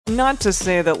Not to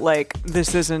say that, like,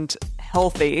 this isn't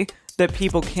healthy, that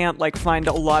people can't, like, find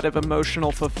a lot of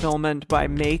emotional fulfillment by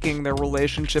making their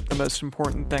relationship the most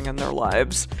important thing in their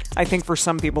lives. I think for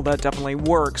some people that definitely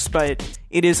works, but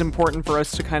it is important for us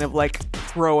to kind of, like,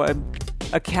 throw a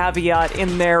caveat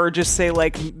in there, or just say,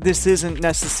 like, this isn't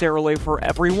necessarily for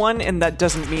everyone, and that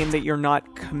doesn't mean that you're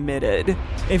not committed.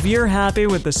 If you're happy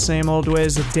with the same old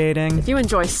ways of dating, if you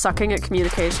enjoy sucking at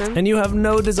communication, and you have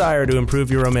no desire to improve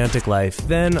your romantic life,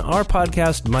 then our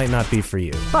podcast might not be for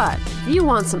you. But if you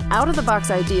want some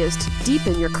out-of-the-box ideas to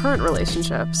deepen your current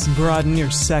relationships, broaden your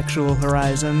sexual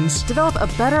horizons, develop a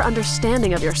better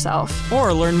understanding of yourself,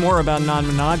 or learn more about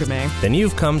non-monogamy, then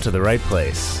you've come to the right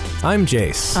place. I'm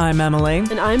Jace. I'm Emily.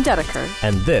 And I'm Dedeker.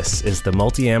 And this is the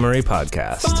Multi-Amory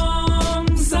Podcast.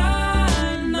 Songs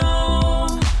I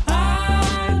know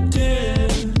I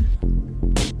did,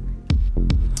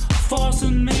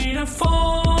 forcing me to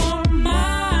form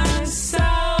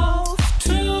myself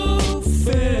to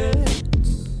fit.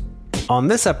 On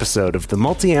this episode of the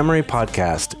Multi-Amory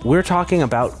Podcast, we're talking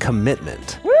about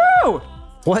commitment. Woo!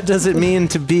 What does it mean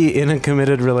to be in a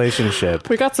committed relationship?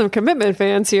 We got some commitment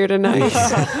fans here tonight.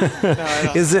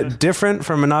 Is it different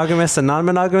from monogamous and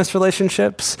non-monogamous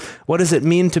relationships? What does it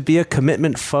mean to be a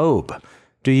commitment phobe?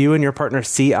 Do you and your partner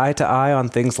see eye to eye on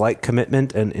things like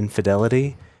commitment and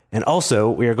infidelity? And also,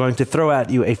 we are going to throw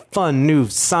at you a fun new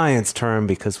science term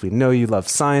because we know you love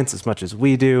science as much as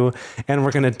we do. And we're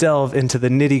going to delve into the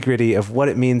nitty-gritty of what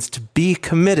it means to be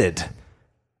committed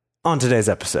on today's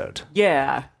episode.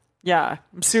 Yeah,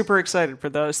 I'm super excited for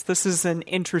those. This is an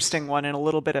interesting one and a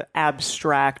little bit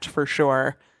abstract for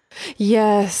sure.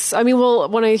 Yes. I mean, well,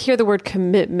 when I hear the word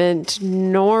commitment,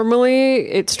 normally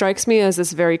it strikes me as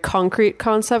this very concrete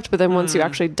concept, but then once you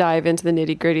actually dive into the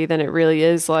nitty-gritty, then it really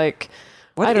is like,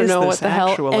 I don't know what the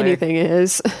hell anything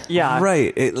is. Yeah.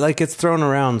 Right. It's thrown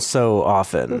around so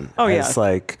often. Oh, yeah.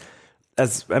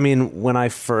 When I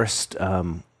first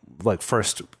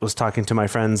was talking to my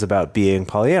friends about being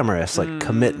polyamorous, like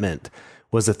commitment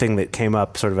was a thing that came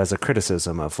up sort of as a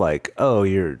criticism of like, oh,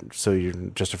 you're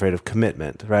just afraid of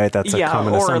commitment, right? That's a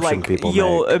common assumption people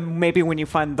make. Maybe when you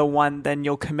find the one, then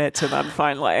you'll commit to them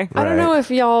finally. Right. I don't know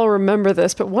if y'all remember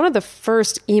this, but one of the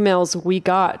first emails we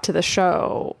got to the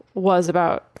show was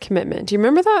about commitment. Do you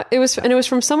remember that? It was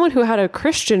from someone who had a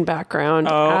Christian background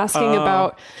asking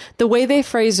about the way they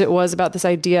phrased it was about this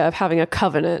idea of having a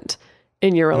covenant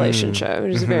in your relationship,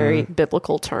 which is a very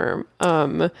biblical term.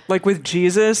 Like with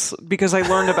Jesus, because I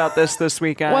learned about this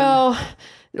weekend. Well,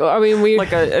 I mean, we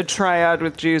like a triad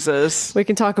with Jesus. We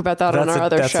can talk about that on our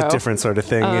other show. That's a different sort of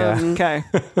thing, yeah. Okay.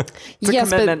 Yes,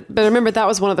 but I remember that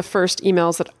was one of the first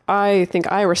emails that I think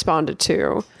I responded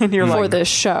to for this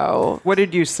show. What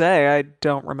did you say? I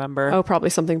don't remember. Oh, probably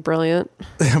something brilliant.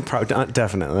 Probably,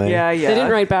 definitely. Yeah. They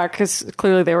didn't write back because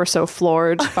clearly they were so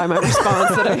floored by my response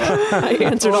that I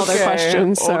answered all their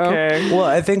questions. So. Okay. Well,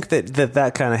 I think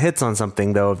that kind of hits on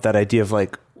something, though, of that idea of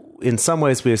like, in some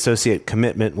ways we associate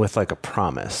commitment with like a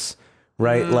promise,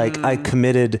 right? Like I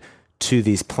committed to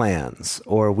these plans,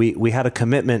 or we had a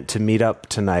commitment to meet up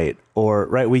tonight, or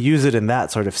right. We use it in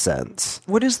that sort of sense.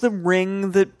 What is the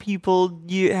ring that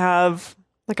you have?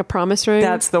 Like a promise ring?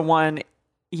 That's the one.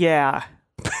 Yeah.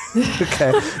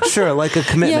 Okay. Sure. Like a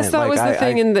commitment. Yes, that was the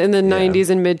thing in the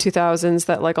 90s and mid 2000s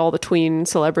that like all the tween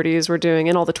celebrities were doing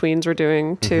and all the tweens were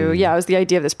doing too. Mm-hmm. Yeah. It was the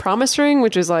idea of this promise ring,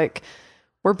 which is like,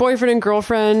 we're boyfriend and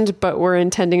girlfriend, but we're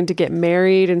intending to get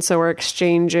married. And so we're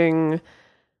exchanging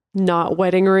not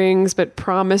wedding rings, but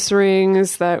promise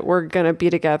rings that we're going to be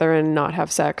together and not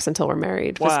have sex until we're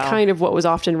married. Was kind of what was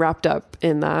often wrapped up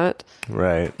in that.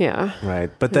 Right. Yeah. Right.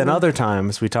 But then other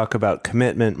times we talk about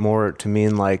commitment more to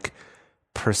mean like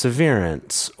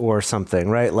perseverance or something,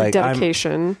 right? Like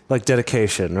dedication,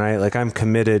 right? Like I'm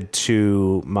committed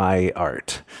to my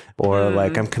art, or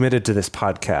like I'm committed to this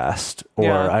podcast,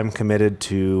 or I'm committed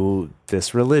to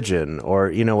this religion, or,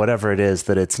 whatever it is,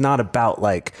 that it's not about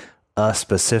like a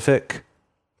specific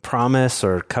promise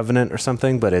or covenant or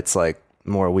something, but it's like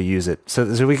more we use it. So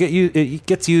it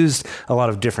gets used a lot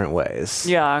of different ways.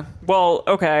 Yeah. Well,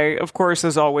 okay. Of course,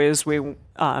 as always, we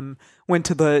went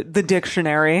to the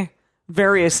dictionary.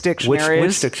 Various dictionaries.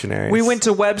 Which dictionaries? We went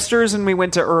to Webster's and we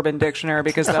went to Urban Dictionary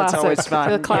because that's always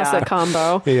fun. The classic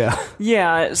combo. Yeah.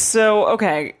 Yeah. So,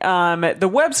 okay. The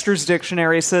Webster's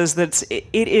Dictionary says that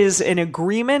it is an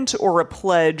agreement or a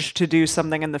pledge to do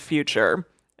something in the future,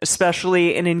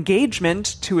 especially an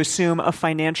engagement to assume a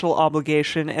financial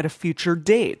obligation at a future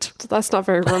date. So that's not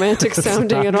very romantic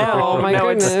sounding at all. My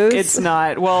goodness. It's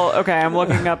not. Well, okay. I'm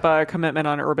looking up a commitment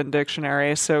on Urban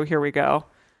Dictionary. So here we go.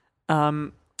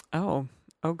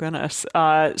 Oh goodness.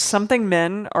 Something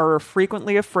men are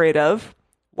frequently afraid of,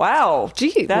 Wow.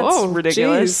 Gee, that's whoa,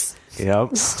 ridiculous. Geez.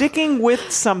 Yep. Sticking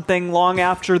with something long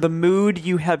after the mood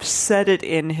you have set it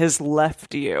in has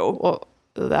left you. Well,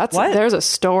 there's a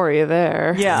story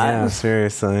there. Yeah. Yeah,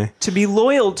 seriously. To be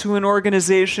loyal to an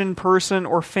organization, person,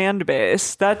 or fan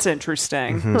base. That's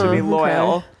interesting. To be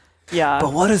loyal. Okay. Yeah.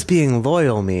 But what does being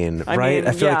loyal mean, right? mean,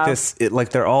 I feel yeah.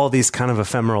 like there are all these kind of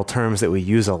ephemeral terms that we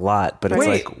use a lot, but it's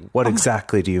Wait. like, what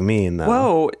exactly do you mean, though?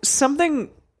 Whoa. Something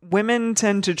women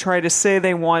tend to try to say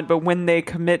they want, but when they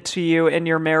commit to you and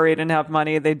you're married and have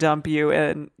money, they dump you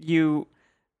and you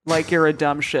like you're a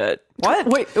dumb shit. What?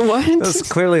 Wait, what? There's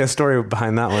clearly a story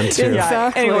behind that one, too. Yeah.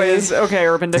 Exactly. Anyways, okay,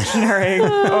 Urban Dictionary.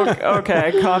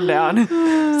 Okay, calm down.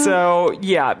 So,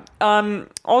 yeah.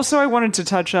 Also, I wanted to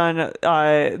touch on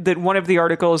that one of the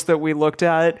articles that we looked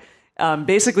at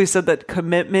basically said that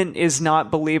commitment is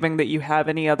not believing that you have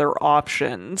any other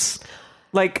options.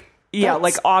 Like, yeah,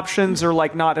 like options are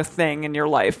like not a thing in your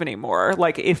life anymore.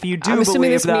 Like if you do I'm assuming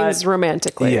believe this that, means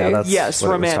romantically. Yeah, that's yes,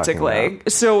 what it was talking romantically.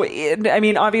 about. So, I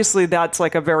mean, obviously that's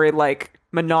like a very like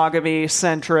monogamy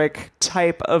centric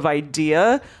type of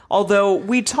idea. Although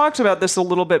we talked about this a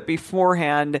little bit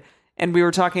beforehand and we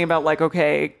were talking about like,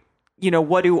 okay, you know,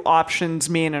 what do options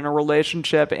mean in a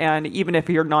relationship? And even if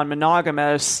you're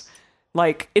non-monogamous,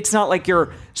 like, it's not like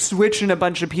you're switching a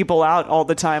bunch of people out all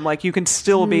the time. Like, you can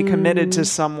still be committed to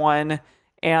someone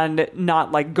and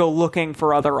not, like, go looking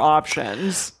for other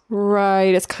options.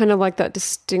 Right. It's kind of like that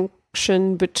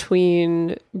distinction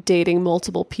between dating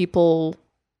multiple people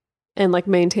and, like,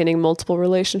 maintaining multiple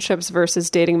relationships versus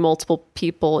dating multiple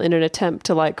people in an attempt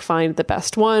to, like, find the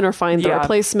best one or find the Yeah.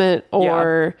 replacement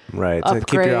or Right. To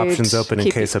keep your upgrade, options open in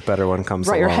keep- case a better one comes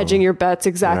Right, along. you're hedging your bets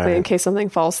exactly Right. in case something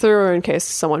falls through or in case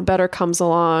someone better comes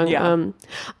along. Yeah.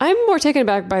 I'm more taken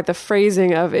aback by the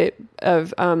phrasing of it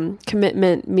of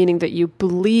commitment, meaning that you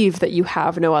believe that you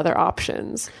have no other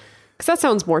options. Because that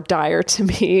sounds more dire to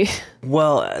me.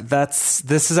 Well, this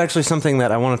is actually something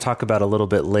that I want to talk about a little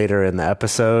bit later in the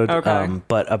episode. Okay.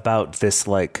 But about this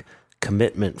like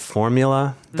commitment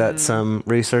formula that some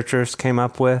researchers came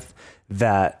up with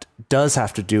that does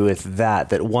have to do with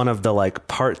that one of the like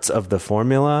parts of the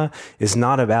formula is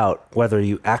not about whether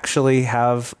you actually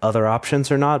have other options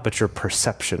or not, but your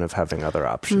perception of having other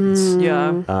options. Yeah.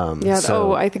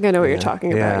 I think I know what you're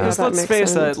talking about. Yeah. Yeah, Because that let's makes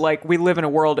face sense. it, like, we live in a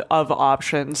world of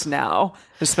options now,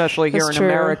 especially here That's in true.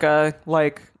 America.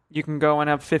 Like, you can go and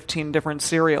have 15 different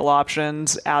cereal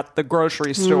options at the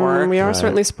grocery store. We are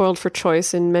certainly spoiled for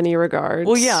choice in many regards.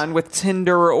 Well, yeah, and with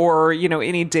Tinder or, you know,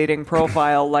 any dating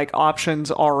profile, like, options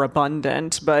are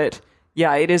abundant. But,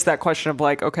 yeah, it is that question of,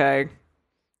 like, okay,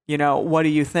 you know, what do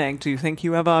you think? Do you think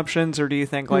you have options? Or do you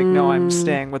think, like, no, I'm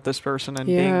staying with this person and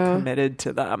being committed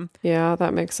to them? Yeah,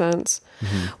 that makes sense.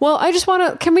 Well, I just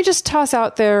want to, can we just toss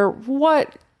out there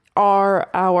what are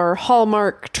our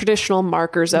hallmark traditional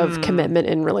markers of commitment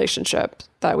in relationship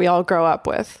that we all grow up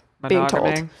with being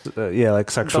Monogamy. told? Yeah,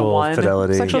 like sexual one.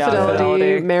 fidelity. Sexual Yeah, fidelity,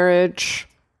 fidelity. marriage.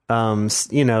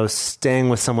 You know, staying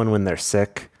with someone when they're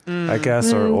sick, I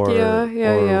guess, or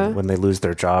yeah. when they lose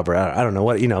their job, or I don't know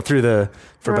what, you know, through the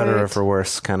for better or Right. for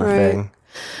worse kind of Right. thing.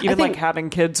 Even, think- like, having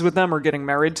kids with them or getting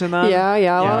married to them. Yeah,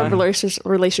 a lot of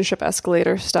relationship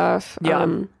escalator stuff. Yeah.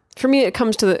 For me, it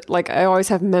comes to the, like, I always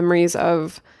have memories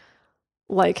of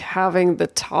like having the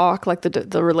talk, like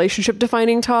the relationship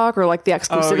defining talk or like the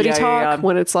exclusivity talk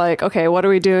when it's like, okay, what are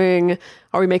we doing?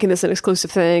 Are we making this an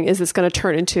exclusive thing? Is this going to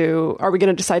turn into, are we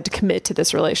going to decide to commit to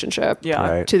this relationship Yeah.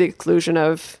 Right. to the exclusion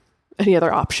of any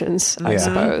other options, I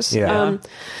suppose. Yeah.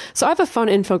 So I have a fun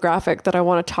infographic that I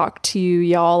want to talk to you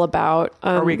y'all about.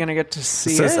 Are we going to get to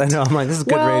see So, it? I know, I'm like, this is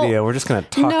good Well, radio. We're just going to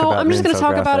talk about No, I'm just going to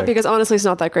talk about it infographic. because honestly, it's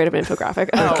not that great of an infographic.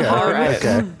 Oh, all right.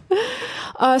 Okay.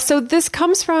 So this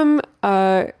comes from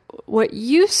what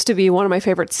used to be one of my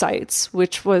favorite sites,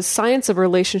 which was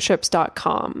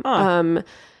scienceofrelationships.com,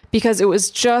 because it was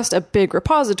just a big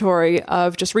repository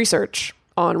of just research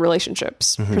on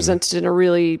relationships presented in a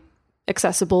really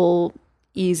accessible,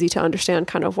 easy to understand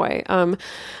kind of way.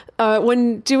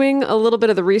 When doing a little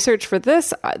bit of the research for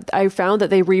this, I found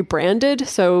that they rebranded.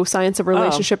 So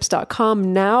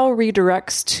scienceofrelationships.com now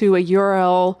redirects to a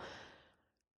URL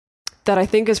that I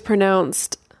think is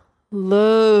pronounced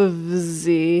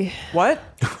Lovesy. What?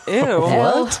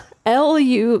 Ew.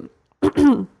 L-U...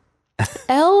 Can't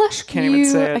even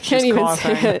say it. I can't She's even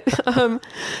coughing. say it.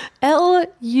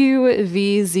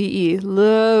 L-U-V-Z-E.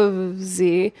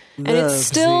 Lovesy. And it's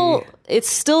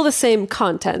still the same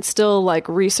content, still like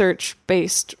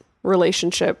research-based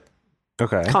relationship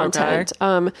Okay. content.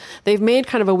 They've made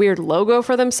kind of a weird logo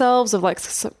for themselves of like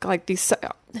these.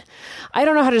 I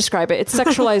don't know how to describe it. It's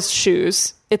sexualized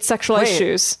shoes. It's sexualized Wait,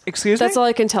 shoes. excuse me? That's all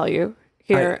I can tell you.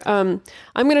 here. I'm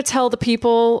going to tell the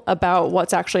people about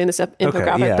what's actually in this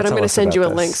infographic, but I'm going to send you a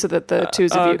link so that the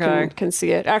twos of you can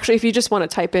see it. Actually, if you just want to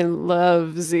type in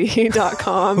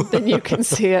loveze.com, then you can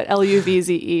see it,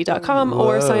 LUVZE.com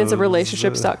or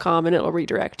scienceofrelationships.com, and it'll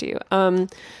redirect you.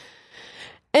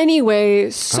 Anyway,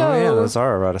 so... those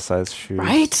are eroticized shoes.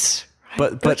 Right?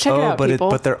 But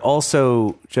they're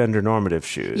also gender normative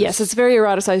shoes. Yes, it's very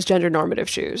eroticized gender normative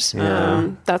shoes.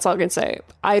 Yeah. That's all I can say.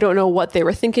 I don't know what they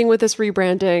were thinking with this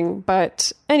rebranding,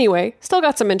 but anyway, still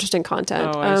got some interesting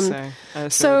content. I see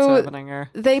what's happening here.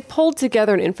 They pulled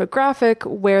together an infographic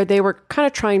where they were kind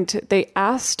of they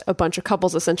asked a bunch of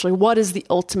couples essentially, what is the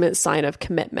ultimate sign of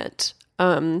commitment?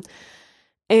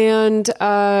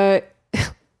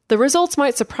 The results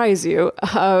might surprise you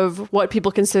of what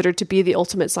people consider to be the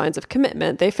ultimate signs of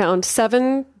commitment. They found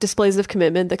 7 displays of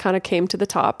commitment that kind of came to the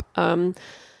top.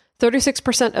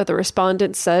 36% of the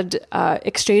respondents said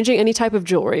exchanging any type of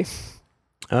jewelry.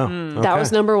 Oh, okay. That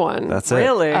was number 1. That's it.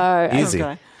 Really? Easy.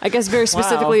 Okay. I guess very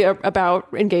specifically about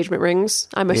engagement rings.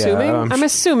 I'm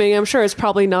assuming. I'm sure it's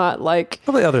probably not like...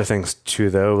 Probably other things too,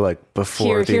 though, like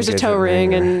before here's a toe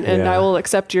ring and I will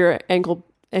accept your ankle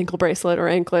bracelet or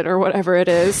anklet or whatever it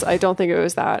is. I don't think it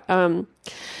was that.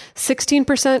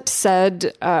 16%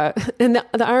 said, and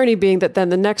the irony being that then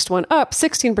the next one up,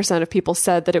 16% of people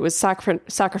said that it was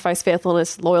sacrifice,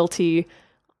 faithfulness, loyalty,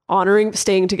 honoring,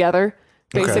 staying together,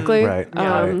 basically.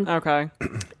 Okay, Okay.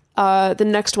 The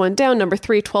next one down, number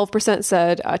 3, 12%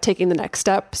 said taking the next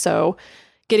step. So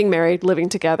getting married, living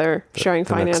together, sharing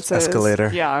finances.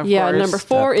 Escalator. Yeah, Yeah, number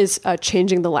 4 is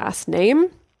changing the last name.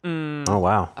 Oh,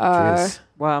 wow. Jeez.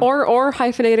 Wow. Or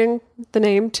hyphenating the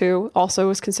name too also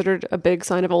was considered a big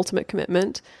sign of ultimate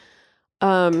commitment.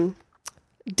 Down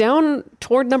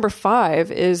toward number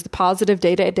 5 is the positive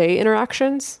day-to-day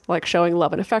interactions, like showing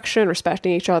love and affection,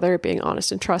 respecting each other, being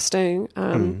honest and trusting.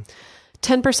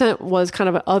 10% was kind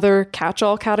of an other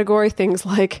catch-all category, things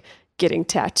like getting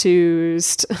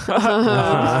tattoos,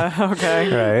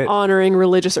 Okay. honoring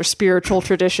religious or spiritual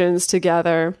traditions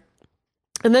together.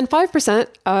 And then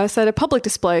 5% said a public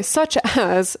display, such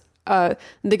as,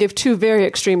 they give 2 very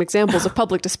extreme examples of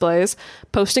public displays,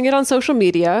 posting it on social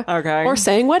media, or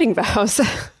saying wedding vows.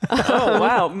 Oh,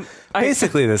 wow.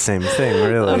 Basically the same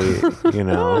thing, really, you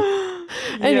know.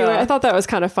 Anyway, I thought that was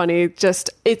kind of funny. Just,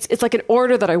 it's like an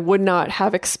order that I would not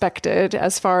have expected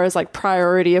as far as like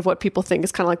priority of what people think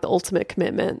is kind of like the ultimate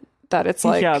commitment. That it's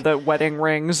like... Yeah, the wedding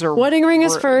rings or... Wedding ring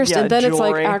is first, and then jewelry. it's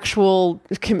like actual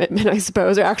commitment, I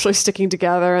suppose, or actually sticking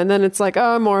together. And then it's like,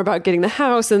 more about getting the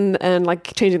house and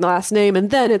like changing the last name. And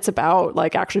then it's about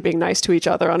like actually being nice to each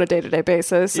other on a day-to-day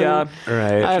basis. Yeah.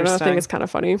 Right. I don't know, I think it's kind of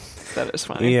funny. That is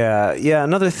funny. Yeah. Yeah.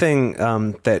 Another thing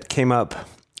that came up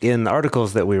in the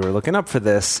articles that we were looking up for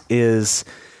this is...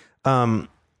 basically,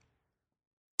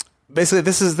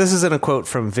 this is in a quote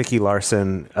from Vicki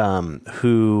Larson,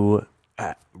 who...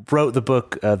 wrote the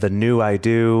book The New I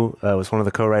Do, was one of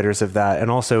the co-writers of that, and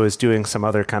also is doing some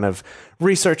other kind of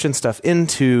research and stuff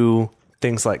into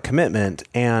things like commitment.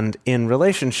 And in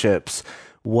relationships,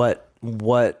 what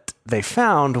they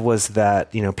found was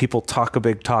that, you know, people talk a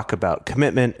big talk about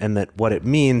commitment, and that what it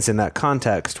means in that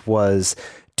context was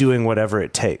doing whatever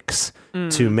it takes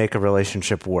to make a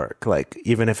relationship work. Like,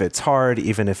 even if it's hard,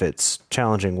 even if it's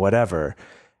challenging, whatever.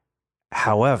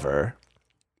 However,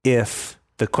 if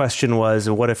the question was,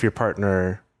 what if your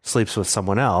partner sleeps with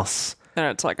someone else? And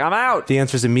it's like, I'm out. The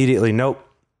answer is immediately, nope,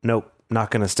 not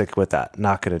going to stick with that.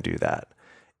 Not going to do that.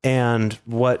 And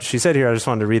what she said here, I just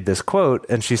wanted to read this quote.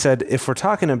 And she said, if we're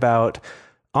talking about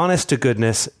honest to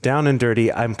goodness, down and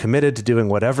dirty, I'm committed to doing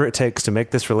whatever it takes to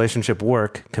make this relationship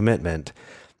work, commitment,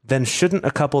 then shouldn't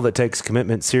a couple that takes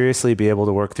commitment seriously be able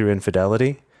to work through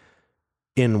infidelity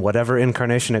in whatever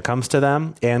incarnation it comes to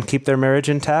them and keep their marriage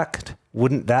intact?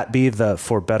 Wouldn't that be the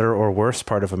for better or worse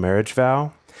part of a marriage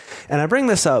vow? And I bring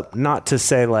this up not to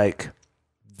say like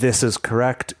this is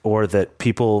correct or that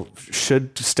people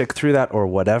should stick through that or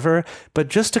whatever, but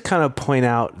just to kind of point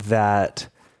out that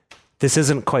this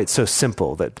isn't quite so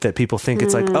simple, that people think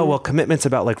it's like, oh, well, commitment's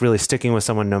about like really sticking with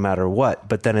someone no matter what.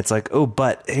 But then it's like, oh,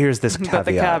 but here's this caveat. But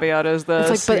the caveat is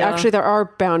this. It's like, but actually there are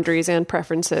boundaries and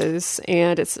preferences,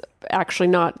 and it's actually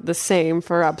not the same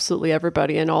for absolutely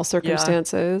everybody in all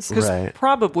circumstances. Because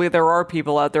probably there are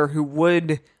people out there who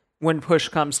would, when push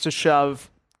comes to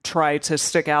shove, try to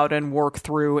stick out and work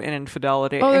through an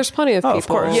infidelity. Oh, there's plenty of people. Of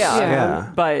course.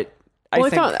 Yeah. But...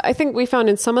 I think we found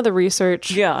in some of the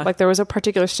research, like there was a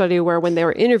particular study where when they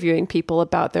were interviewing people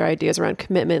about their ideas around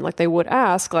commitment, like they would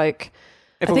ask, like,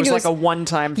 if it was like a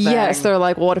one-time thing. Yes, they're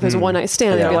like, well, what if it's a one-night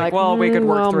stand? They'd be like, well, we could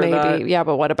work through maybe. that. Yeah,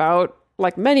 but what about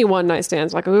like many one night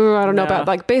stands, like, ooh, I don't know about,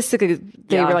 like, basically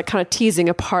they were like kind of teasing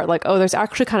apart, like, oh, there's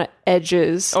actually kind of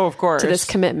edges of course, to this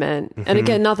commitment. And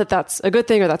again, not that that's a good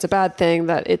thing or that's a bad thing,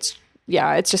 that it's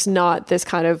just not this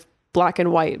kind of black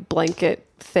and white blanket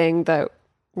thing that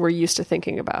we're used to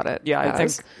thinking about it. Yeah, I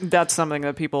think that's something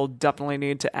that people definitely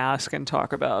need to ask and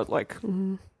talk about, like,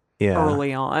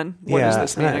 early on. What does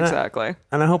this mean exactly?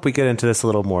 And I hope we get into this a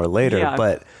little more later,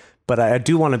 but I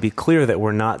do want to be clear that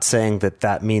we're not saying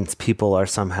that means people are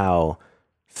somehow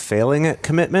failing at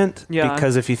commitment. Yeah.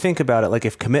 Because if you think about it, like,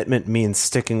 if commitment means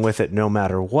sticking with it no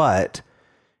matter what,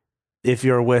 if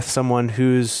you're with someone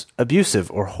who's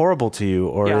abusive or horrible to you,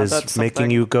 or is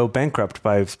making you go bankrupt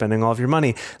by spending all of your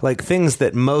money, like things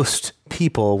that most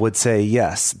people would say,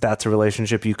 yes, that's a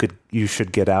relationship you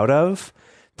should get out of,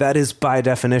 that is by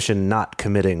definition not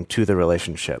committing to the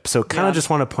relationship. So kind of just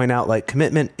want to point out, like,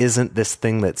 commitment isn't this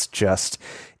thing that's just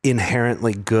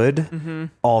inherently good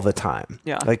all the time.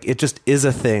 Yeah. Like, it just is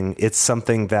a thing. It's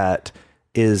something that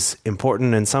is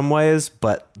important in some ways,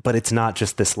 but it's not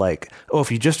just this, like, oh,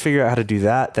 if you just figure out how to do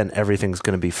that, then everything's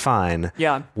going to be fine.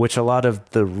 Yeah. Which a lot of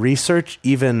the research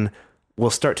even will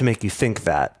start to make you think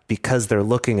that, because they're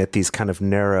looking at these kind of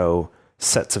narrow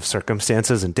sets of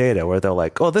circumstances and data where they're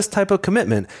like, oh, this type of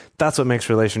commitment, that's what makes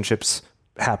relationships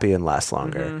happy and last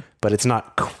longer. But it's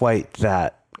not quite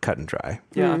that cut and dry.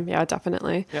 Yeah,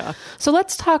 definitely. Yeah. So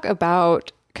let's talk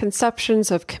about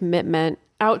conceptions of commitment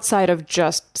outside of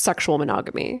just sexual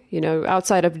monogamy,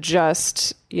 outside of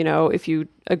just, if you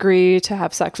agree to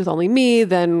have sex with only me,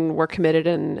 then we're committed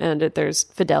and there's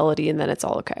fidelity and then it's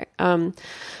all okay.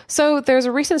 So there's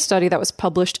a recent study that was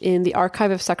published in the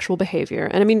Archive of Sexual Behavior.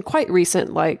 And I mean, quite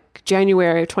recent, like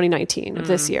January of 2019 of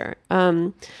this year.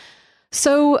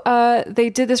 So they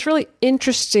did this really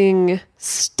interesting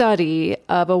study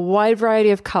of a wide variety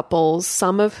of couples,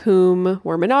 some of whom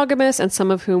were monogamous and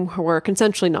some of whom were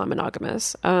consensually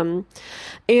non-monogamous.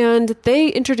 And they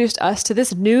introduced us to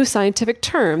this new scientific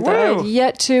term that I had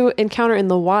yet to encounter in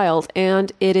the wild,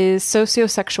 and it is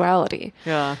sociosexuality.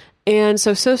 Yeah. And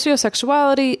so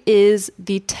sociosexuality is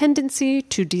the tendency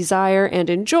to desire and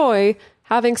enjoy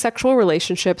having sexual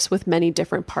relationships with many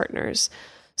different partners.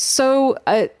 So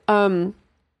I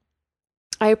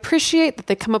appreciate that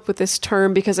they come up with this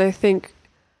term, because I think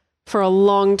for a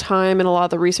long time in a lot of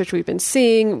the research we've been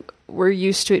seeing, we're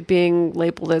used to it being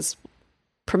labeled as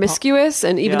promiscuous.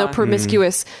 And even though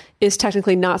promiscuous is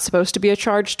technically not supposed to be a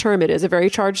charged term, it is a very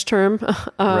charged term.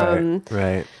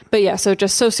 Right. But yeah, so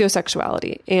just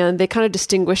sociosexuality. And they kind of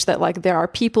distinguish that, like, there are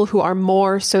people who are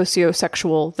more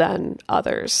sociosexual than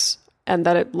others, and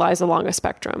that it lies along a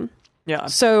spectrum. Yeah.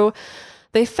 So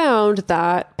they found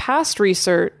that past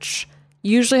research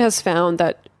usually has found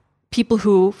that people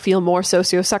who feel more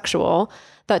sociosexual,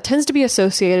 that tends to be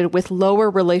associated with lower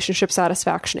relationship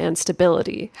satisfaction and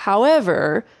stability.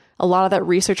 However, a lot of that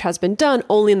research has been done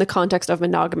only in the context of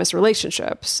monogamous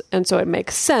relationships. And so it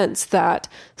makes sense that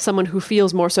someone who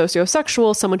feels more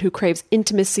sociosexual, someone who craves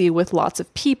intimacy with lots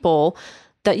of people,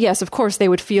 that yes, of course, they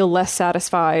would feel less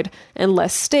satisfied and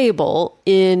less stable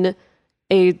in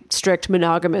a strict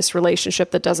monogamous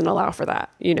relationship that doesn't allow for that,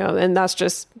 and that's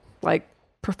just like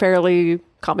fairly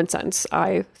common sense,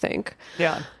 I think.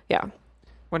 Yeah. Yeah.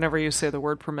 Whenever you say the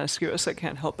word promiscuous, I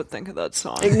can't help but think of that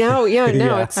song. No,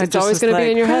 it's always going to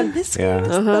be in your head.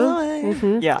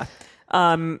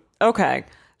 Yeah. Okay.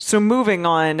 So moving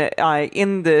on,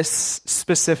 in this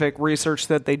specific research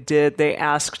that they did, they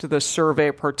asked the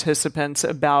survey participants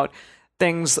about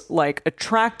things like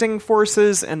attracting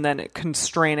forces and then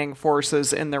constraining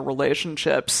forces in their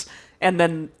relationships. And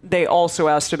then they also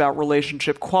asked about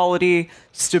relationship quality,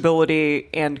 stability,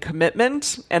 and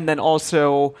commitment. And then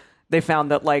also they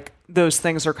found that, like, those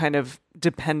things are kind of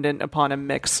dependent upon a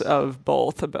mix of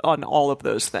both, on all of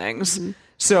those things.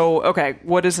 So, okay,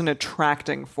 what is an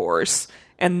attracting force?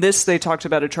 And this, they talked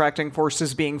about attracting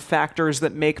forces being factors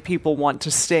that make people want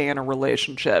to stay in a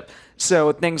relationship.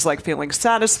 So things like feeling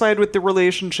satisfied with the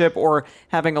relationship, or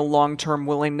having a long-term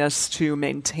willingness to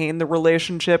maintain the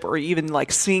relationship, or even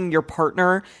like seeing your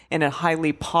partner in a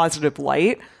highly positive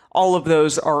light. All of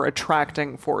those are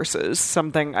attracting forces.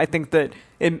 Something I think that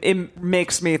it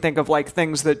makes me think of, like,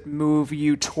 things that move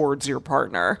you towards your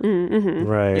partner.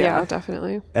 Right. Yeah,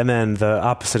 definitely. And then the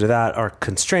opposite of that are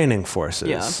constraining forces.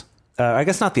 Yeah. I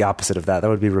guess not the opposite of that. That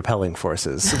would be repelling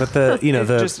forces. But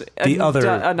another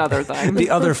thing. The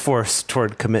other force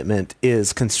toward commitment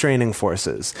is constraining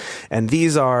forces. And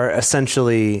these are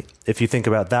essentially, if you think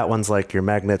about that, one's like your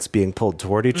magnets being pulled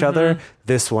toward each other.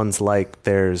 This one's like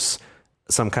there's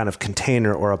some kind of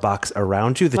container or a box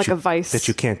around you that like a vice that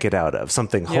you can't get out of,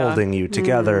 something holding you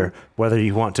together, whether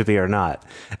you want to be or not.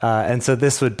 And so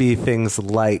this would be things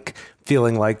like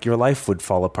feeling like your life would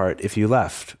fall apart if you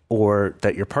left, or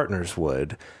that your partners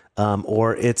would,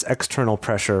 or it's external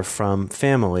pressure from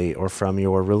family or from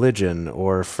your religion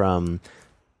or from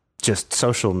just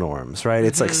social norms, right?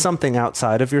 It's like something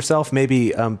outside of yourself,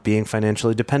 maybe being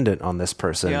financially dependent on this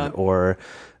person or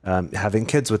having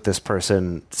kids with this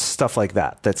person, stuff like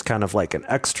that. That's kind of like an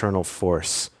external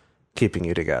force keeping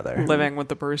you together. Living with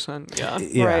the person.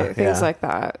 Right. Things like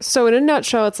that. So in a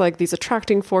nutshell, it's like these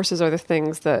attracting forces are the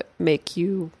things that make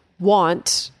you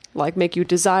want, like make you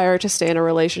desire to stay in a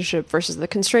relationship, versus the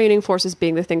constraining forces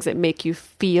being the things that make you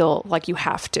feel like you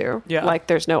have to, like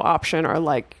there's no option, or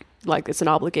like it's an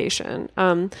obligation.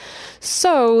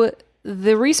 So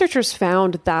the researchers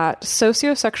found that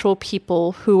sociosexual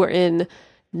people who are in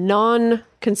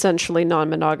non-consensually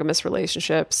non-monogamous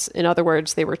relationships, in other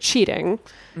words, they were cheating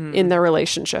in their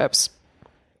relationships,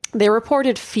 they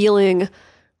reported feeling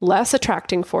less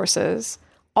attracting forces,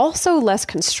 also less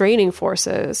constraining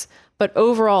forces, but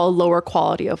overall a lower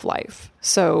quality of life.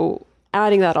 So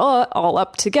adding that all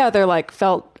up together, like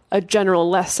felt a general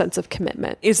less sense of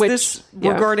commitment. Is this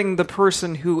regarding the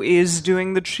person who is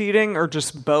doing the cheating, or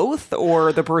just both,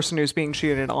 or the person who's being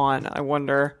cheated on? I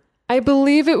wonder. I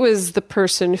believe it was the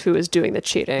person who is doing the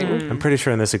cheating. I'm pretty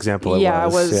sure in this example it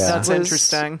was. That's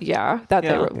interesting. They were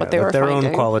their finding.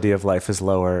 own quality of life is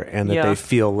lower, and that they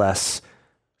feel less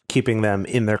keeping them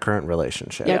in their current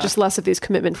relationship. Just less of these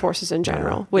commitment forces in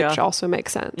general, which also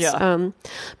makes sense.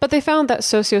 But they found that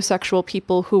sociosexual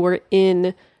people who were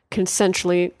in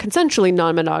consensually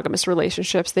non-monogamous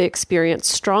relationships, they experience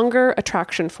stronger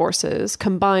attraction forces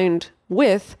combined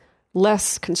with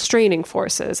less constraining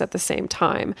forces at the same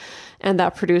time. And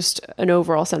that produced an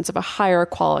overall sense of a higher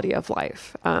quality of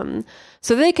life.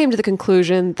 So they came to the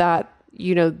conclusion that,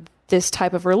 this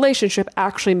type of relationship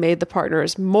actually made the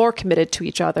partners more committed to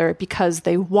each other because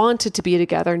they wanted to be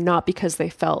together, not because they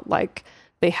felt like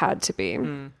they had to be.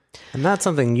 And that's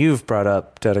something you've brought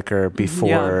up, Dedeker,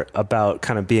 before about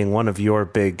kind of being one of your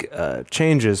big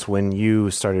changes when you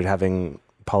started having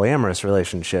polyamorous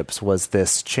relationships, was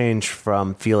this change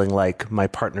from feeling like my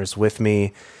partner's with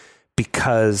me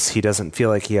because he doesn't feel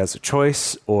like he has a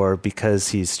choice, or because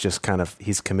he's just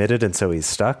he's committed and so he's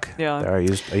stuck. There, I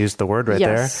used the word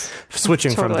there.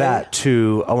 Switching from that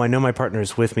to, I know my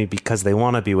partner's with me because they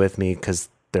want to be with me, because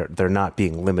they're not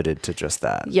being limited to just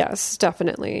that. Yes,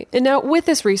 definitely. And now with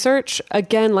this research,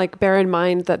 again, bear in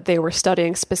mind that they were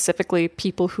studying specifically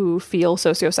people who feel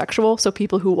sociosexual, so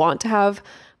people who want to have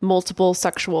multiple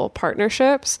sexual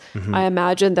partnerships. I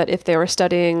imagine that if they were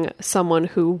studying someone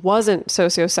who wasn't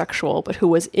sociosexual, but who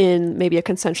was in maybe a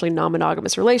consensually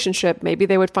non-monogamous relationship, maybe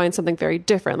they would find something very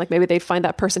different. Like maybe they'd find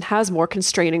that person has more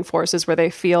constraining forces where they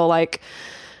feel like,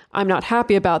 I'm not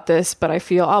happy about this, but I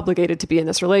feel obligated to be in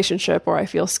this relationship, or I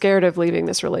feel scared of leaving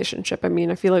this relationship. I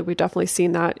mean, I feel like we've definitely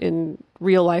seen that in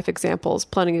real life examples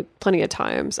plenty of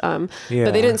times. But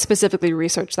they didn't specifically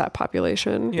research that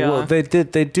population. Well, they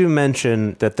do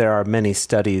mention that there are many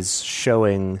studies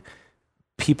showing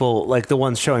people, like the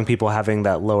ones showing people having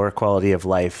that lower quality of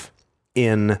life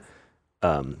in,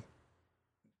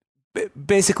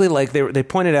 basically, like they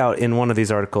pointed out in one of these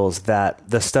articles that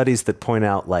the studies that point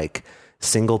out like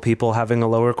single people having a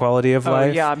lower quality of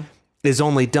life is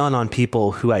only done on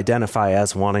people who identify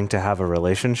as wanting to have a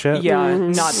relationship.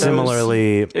 Not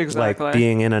similarly, like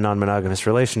being in a non-monogamous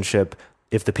relationship,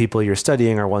 if the people you're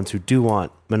studying are ones who do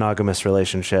want monogamous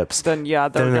relationships, then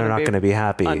they're not going to be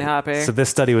unhappy. So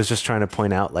this study was just trying to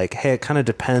point out, like, hey, it kind of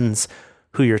depends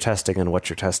who you're testing and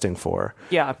what you're testing for.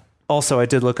 Also, I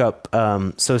did look up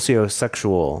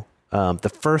sociosexual. The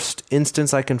first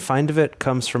instance I can find of it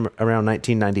comes from around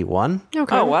 1991.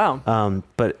 Okay. Oh, wow.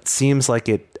 But it seems like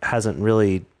it hasn't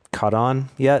really caught on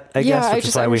yet, I guess, which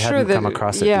is why we hadn't come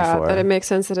across it before. Yeah, that it makes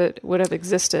sense that it would have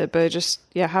existed, but I just,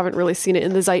 haven't really seen it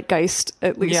in the zeitgeist,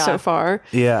 at least so far.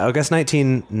 Yeah, I guess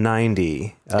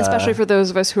 1990. Especially for those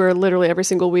of us who are literally every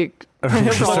single week looking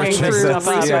through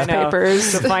research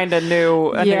papers. To find a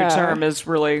new term is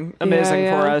really amazing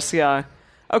for us,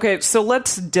 Okay, so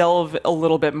let's delve a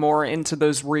little bit more into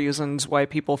those reasons why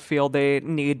people feel they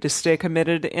need to stay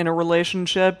committed in a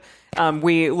relationship.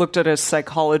 We looked at a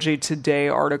Psychology Today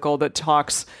article that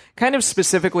talks kind of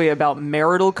specifically about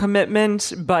marital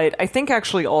commitment, but I think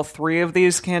actually all three of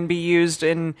these can be used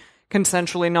in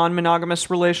consensually non-monogamous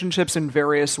relationships in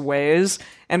various ways.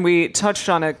 And we touched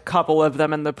on a couple of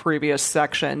them in the previous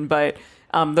section, but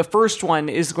the first one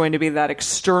is going to be that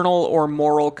external or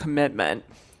moral commitment.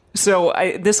 So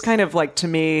this kind of, like, to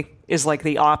me, is like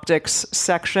the optics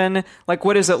section. Like,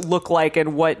 what does it look like,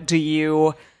 and what do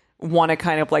you want to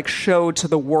kind of like show to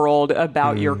the world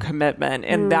about your commitment?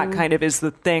 And that kind of is the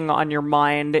thing on your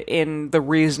mind in the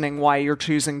reasoning why you're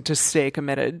choosing to stay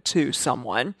committed to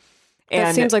someone. And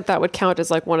it seems like that would count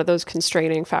as like one of those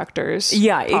constraining factors.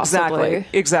 Yeah, possibly.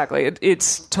 Exactly.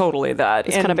 It's totally that.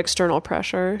 It's kind of external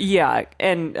pressure. Yeah.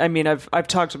 And I mean, I've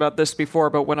talked about this before,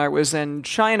 but when I was in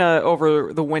China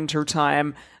over the winter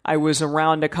time, I was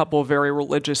around a couple of very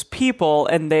religious people,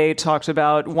 and they talked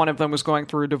about, one of them was going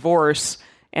through a divorce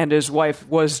and his wife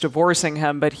was divorcing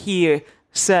him, but he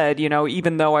said, you know,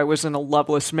 even though I was in a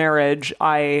loveless marriage,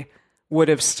 I would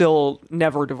have still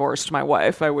never divorced my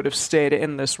wife. I would have stayed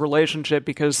in this relationship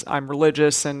because I'm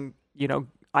religious and, you know,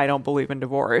 I don't believe in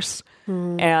divorce.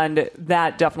 And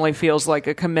that definitely feels like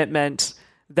a commitment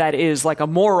that is like a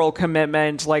moral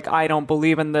commitment. Like, I don't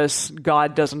believe in this,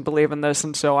 God doesn't believe in this,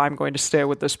 and so I'm going to stay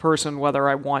with this person whether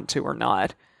I want to or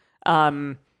not.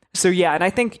 So yeah, and I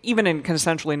think even in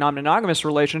consensually non-monogamous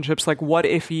relationships, like, what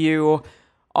if you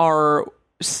are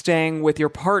staying with your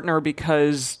partner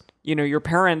because, you know, your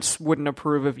parents wouldn't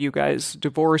approve of you guys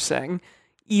divorcing,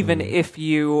 even if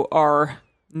you are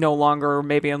no longer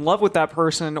maybe in love with that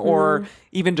person, or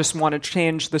even just want to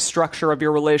change the structure of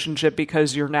your relationship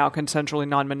because you're now consensually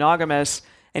non-monogamous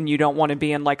and you don't want to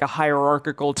be in like a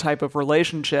hierarchical type of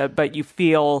relationship, but you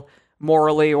feel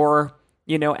morally or,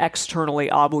 you know, externally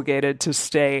obligated to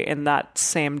stay in that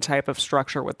same type of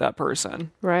structure with that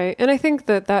person. Right. And I think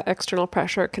that that external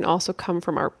pressure can also come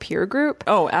from our peer group.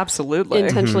 Oh, absolutely.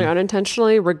 Intentionally or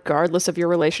unintentionally, regardless of your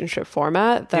relationship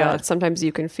format, that sometimes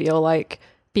you can feel like,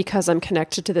 because I'm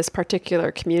connected to this particular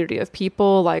community of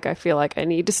people, like, I feel like I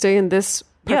need to stay in this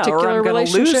particular or I'm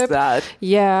relationship. Lose that.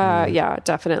 Yeah,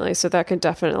 definitely. So that can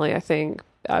definitely, I think,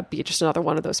 be just another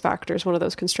one of those factors, one of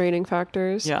those constraining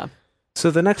factors. Yeah. So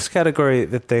the next category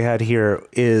that they had here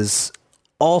is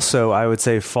also, I would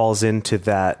say, falls into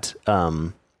that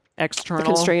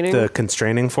External. The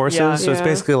constraining forces. Yeah. So it's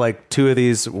basically like two of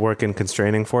these work in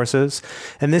constraining forces.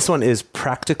 And this one is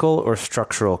practical or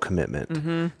structural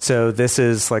commitment. So this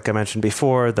is, like I mentioned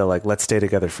before, the like, let's stay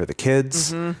together for the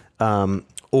kids.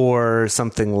 Or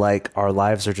something like, our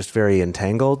lives are just very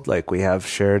entangled. Like, we have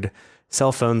shared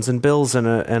cell phones and bills and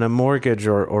a mortgage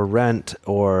or rent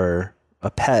or a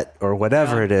pet or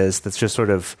whatever it is, that's just sort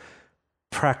of,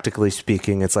 practically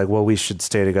speaking, it's like, well, we should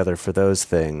stay together for those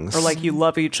things. Or like, you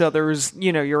love each other's,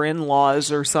 you know, your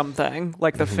in-laws or something,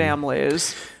 like the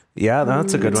families. Yeah,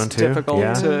 that's a good one too. It's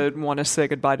difficult to want to say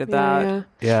goodbye to that.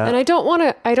 Yeah. And I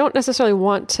don't necessarily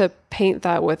want to paint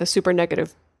that with a super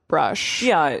negative brush.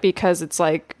 Yeah. Because it's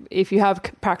like, if you have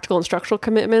practical and structural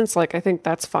commitments, like, I think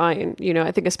that's fine. You know,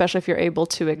 I think especially if you're able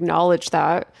to acknowledge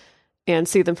that and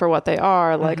see them for what they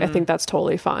are, like, I think that's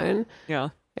totally fine. Yeah.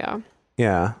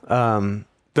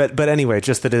 But anyway,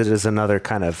 just that it is another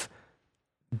kind of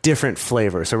different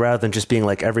flavor. So rather than just being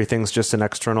like, everything's just an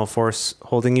external force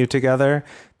holding you together,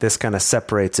 this kind of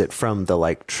separates it from the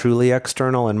like truly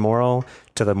external and moral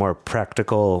to the more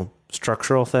practical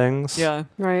structural things. Yeah.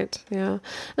 Right. Yeah.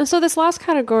 And so this last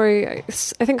category,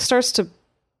 I think, starts to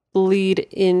bleed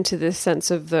into this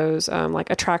sense of those like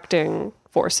attracting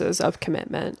forces of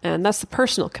commitment, and that's the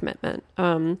personal commitment.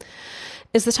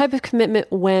 Is the type of commitment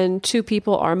when two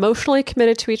people are emotionally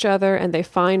committed to each other and they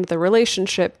find the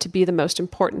relationship to be the most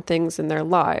important things in their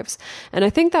lives. And I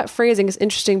think that phrasing is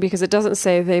interesting because it doesn't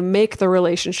say they make the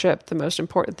relationship the most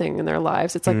important thing in their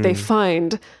lives. It's like they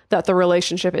find that the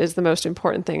relationship is the most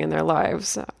important thing in their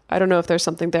lives. I don't know if there's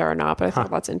something there or not, but I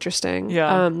thought that's interesting.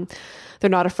 Yeah. They're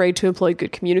not afraid to employ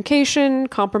good communication,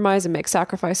 compromise, and make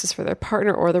sacrifices for their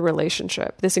partner or the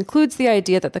relationship. This includes the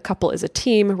idea that the couple is a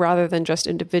team rather than just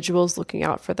individuals looking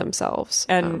out for themselves.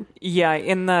 And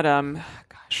in that,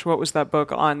 what was that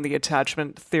book on the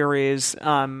attachment theories,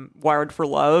 Wired for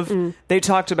Love? They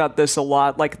talked about this a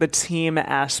lot, like the team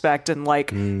aspect and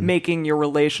like making your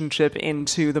relationship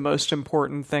into the most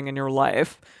important thing in your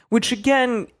life. Which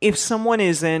again, if someone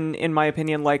is in my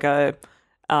opinion, like a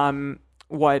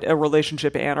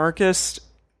relationship anarchist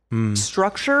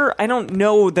structure, I don't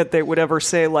know that they would ever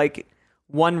say like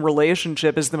one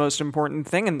relationship is the most important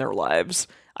thing in their lives.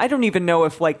 I don't even know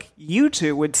if like you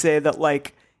two would say that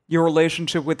like your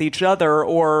relationship with each other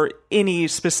or any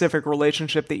specific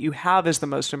relationship that you have is the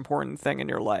most important thing in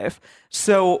your life.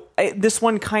 So this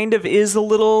one kind of is a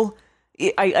little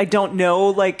I don't know,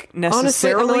 like,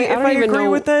 necessarily. Honestly, Emily, if I agree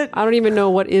with it. I don't even know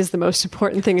what is the most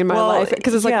important thing in my life,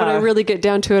 because it's like when I really get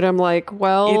down to it, I'm like,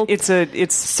 well,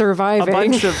 it's surviving. A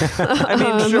bunch of, I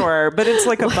mean, sure, but it's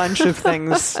like a bunch of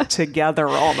things together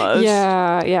almost.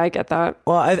 Yeah, I get that.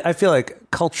 Well, I feel like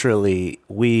culturally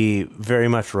we very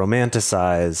much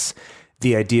romanticize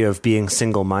the idea of being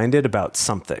single-minded about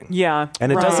something. Yeah,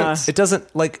 and it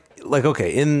doesn't like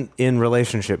okay, in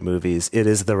relationship movies, it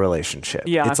is the relationship.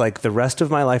 Yeah. It's like the rest of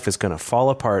my life is going to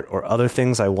fall apart, or other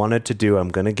things I wanted to do I'm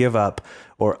going to give up,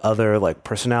 or other like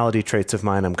personality traits of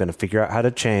mine I'm going to figure out how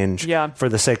to change for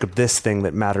the sake of this thing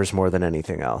that matters more than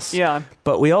anything else. Yeah.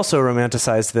 But we also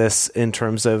romanticize this in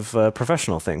terms of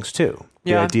professional things too.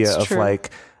 The idea of like,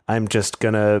 I'm just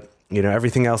going to,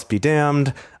 everything else be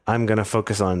damned. I'm going to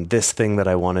focus on this thing that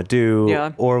I want to do.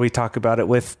 Yeah. Or we talk about it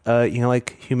with,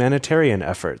 like humanitarian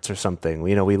efforts or something.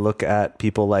 We look at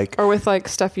people like... Or with like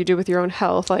stuff you do with your own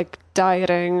health, like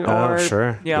dieting or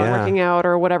working out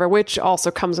or whatever, which also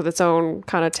comes with its own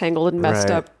kind of tangled and messed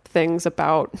up things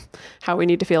about how we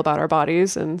need to feel about our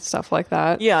bodies and stuff like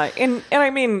that. Yeah. And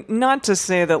I mean, not to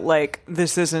say that like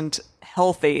this isn't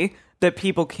healthy, that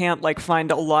people can't like find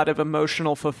a lot of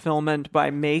emotional fulfillment by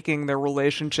making their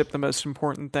relationship the most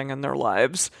important thing in their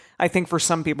lives. I think for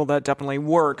some people that definitely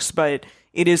works, but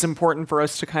it is important for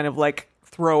us to kind of like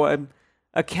throw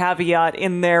a caveat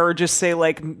in there, or just say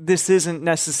like, this isn't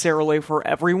necessarily for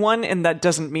everyone. And that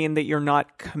doesn't mean that you're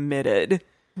not committed.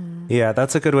 Yeah,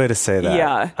 that's a good way to say that.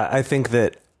 Yeah. I think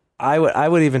that I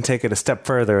would even take it a step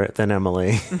further than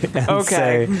Emily and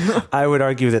say, I would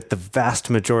argue that the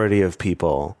vast majority of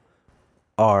people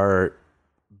are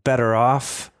better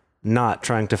off not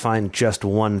trying to find just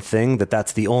one thing,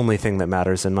 that's the only thing that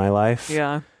matters in my life.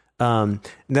 Yeah.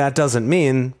 That doesn't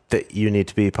mean that you need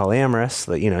to be polyamorous,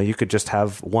 that, you could just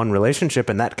have one relationship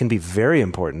and that can be very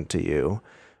important to you.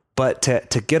 But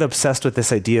to get obsessed with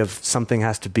this idea of something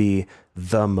has to be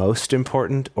the most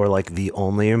important or like the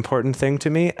only important thing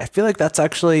to me, I feel like that's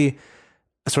actually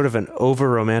sort of an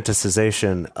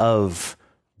over-romanticization of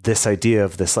this idea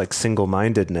of this like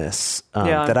single-mindedness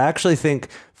that I actually think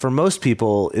for most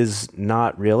people is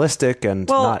not realistic and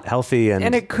not healthy,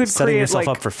 and it could setting yourself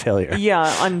up for failure.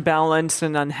 Yeah, unbalance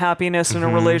and unhappiness in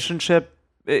a relationship,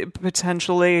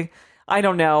 potentially. I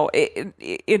don't know.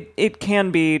 It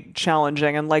can be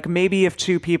challenging, and like maybe if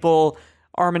two people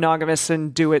are monogamous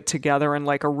and do it together in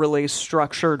like a really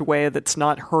structured way that's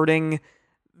not hurting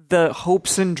the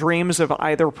hopes and dreams of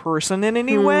either person in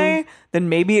any way, then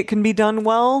maybe it can be done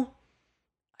well.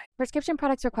 Prescription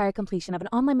products require completion of an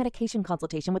online medication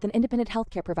consultation with an independent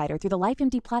healthcare provider through the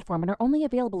LifeMD platform and are only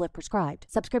available if prescribed.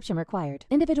 Subscription required.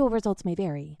 Individual results may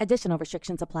vary. Additional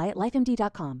restrictions apply at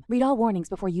lifemd.com. Read all warnings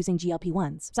before using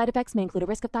GLP-1s. Side effects may include a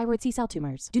risk of thyroid C-cell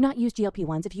tumors. Do not use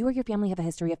GLP-1s if you or your family have a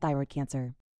history of thyroid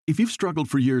cancer. If you've struggled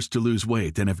for years to lose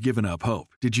weight and have given up hope,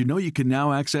 did you know you can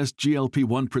now access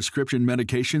GLP-1 prescription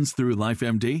medications through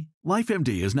LifeMD?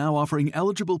 LifeMD is now offering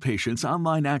eligible patients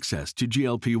online access to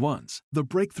GLP-1s, the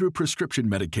breakthrough prescription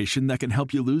medication that can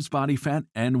help you lose body fat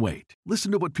and weight.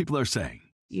 Listen to what people are saying.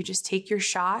 You just take your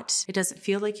shot. It doesn't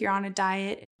feel like you're on a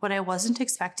diet. What I wasn't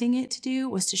expecting it to do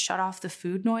was to shut off the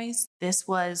food noise. This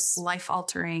was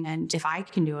life-altering, and if I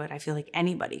can do it, I feel like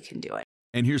anybody can do it.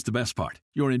 And here's the best part.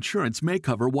 Your insurance may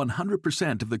cover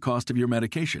 100% of the cost of your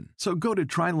medication. So go to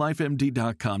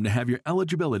TryLifeMD.com to have your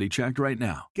eligibility checked right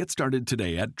now. Get started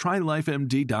today at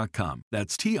TryLifeMD.com.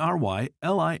 That's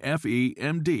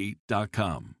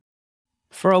TryLifeMD.com.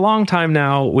 For a long time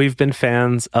now, we've been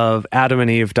fans of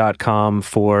AdamandEve.com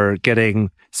for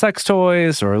getting sex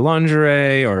toys or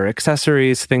lingerie or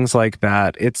accessories, things like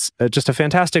that. It's just a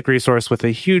fantastic resource with a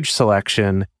huge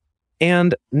selection.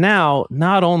 And now,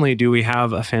 not only do we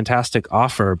have a fantastic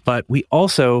offer, but we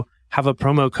also have a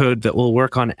promo code that will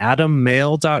work on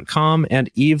AdamMale.com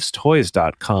and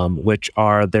EvesToys.com, which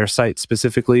are their sites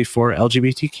specifically for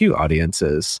LGBTQ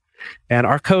audiences. And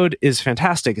our code is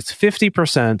fantastic. It's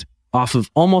 50% off of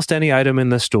almost any item in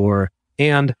the store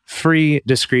and free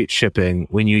discreet shipping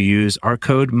when you use our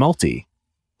code MULTI.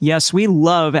 Yes, we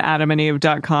love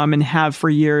AdamandEve.com and have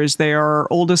for years. They are our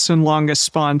oldest and longest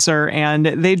sponsor, and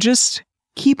they just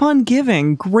keep on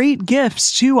giving great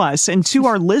gifts to us and to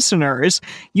our listeners.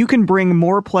 You can bring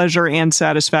more pleasure and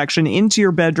satisfaction into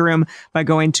your bedroom by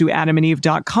going to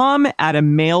AdamandEve.com,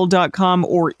 AdamMale.com,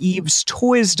 or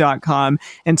EvesToys.com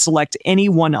and select any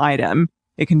one item.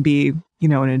 It can be,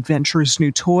 an adventurous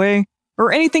new toy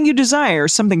or anything you desire,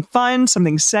 something fun,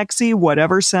 something sexy,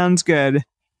 whatever sounds good.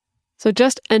 So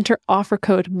just enter offer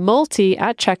code MULTI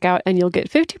at checkout and you'll get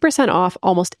 50% off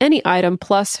almost any item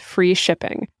plus free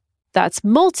shipping. That's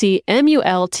multi,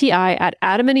 M-U-L-T-I, at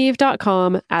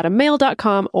adamandeve.com,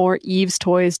 adammail.com, or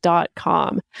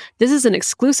evestoys.com. This is an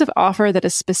exclusive offer that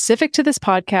is specific to this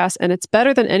podcast, and it's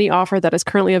better than any offer that is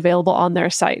currently available on their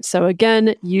site. So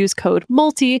again, use code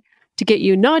MULTI to get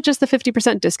you not just the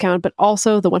 50% discount, but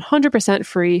also the 100%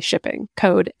 free shipping.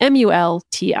 Code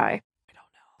MULTI.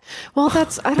 Well,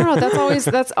 I don't know.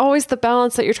 That's always the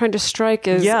balance that you're trying to strike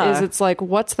is it's like,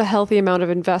 what's the healthy amount of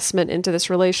investment into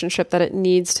this relationship that it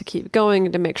needs to keep going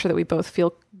and to make sure that we both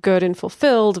feel good and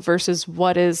fulfilled versus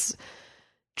what is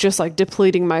just like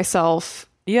depleting myself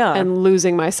and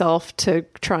losing myself to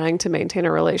trying to maintain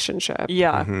a relationship.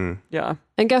 Yeah. Mm-hmm. Yeah.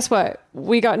 And guess what?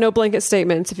 We got no blanket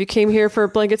statements. If you came here for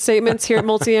blanket statements here at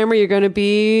Multi-Amory, you're going to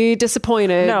be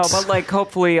disappointed. No, but like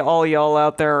hopefully all y'all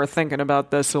out there are thinking about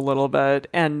this a little bit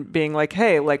and being like,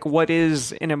 hey, like what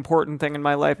is an important thing in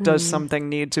my life? Does something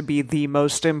need to be the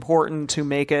most important to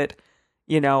make it,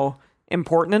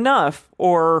 important enough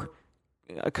or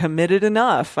committed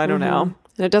enough? I don't know.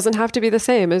 And it doesn't have to be the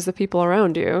same as the people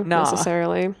around you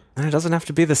necessarily. And it doesn't have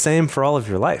to be the same for all of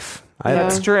your life.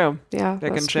 That's true. Yeah,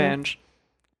 it can change.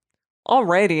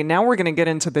 Alrighty, now we're going to get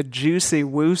into the juicy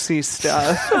woosy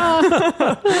stuff. All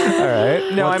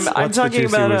right. No, I'm talking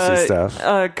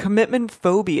about commitment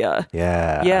phobia.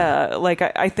 Yeah. Yeah, like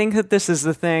I think that this is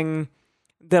the thing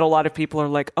that a lot of people are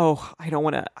like, oh, I don't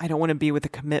want to be with a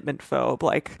commitment phobe.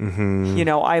 Like,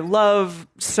 I love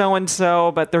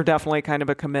so-and-so, but they're definitely kind of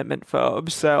a commitment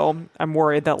phobe. So I'm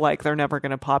worried that like, they're never going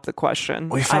to pop the question.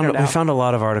 We found a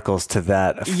lot of articles to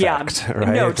that effect, right?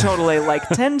 No, totally. Like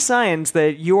 10 signs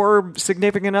that your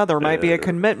significant other might be a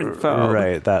commitment phobe.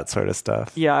 Right. That sort of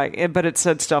stuff. Yeah. But it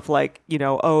said stuff like,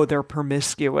 oh, they're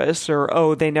promiscuous or,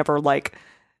 oh, they never like,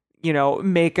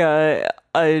 make a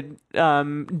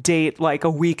date like a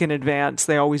week in advance.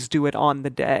 They always do it on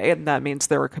the day, and that means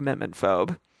they're a commitment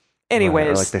phobe. Anyways,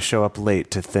 or like they show up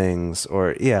late to things,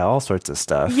 or all sorts of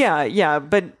stuff. Yeah.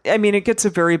 But I mean, it gets a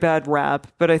very bad rap.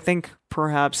 But I think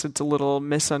perhaps it's a little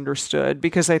misunderstood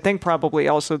because I think probably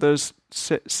also those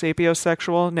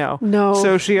sapiosexual, no,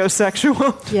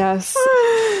 sociosexual, yes,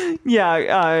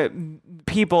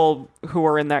 people who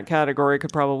are in that category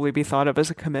could probably be thought of as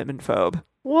a commitment phobe.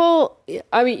 Well,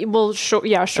 I mean, sure,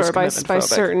 by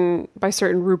certain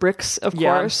rubrics, of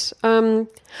course.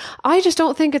 I just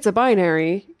don't think it's a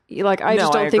binary. Like, I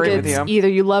just don't think it's either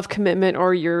you love commitment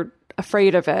or you're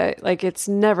afraid of it. Like, it's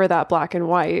never that black and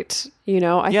white.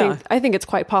 I think it's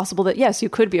quite possible that yes, you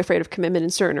could be afraid of commitment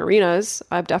in certain arenas.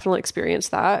 I've definitely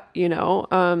experienced that.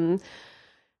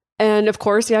 And of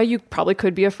course, you probably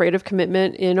could be afraid of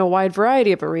commitment in a wide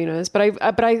variety of arenas. But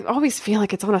I always feel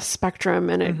like it's on a spectrum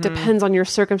and it depends on your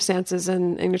circumstances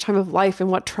and your time of life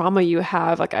and what trauma you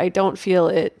have. Like, I don't feel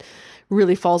it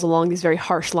really falls along these very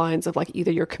harsh lines of like either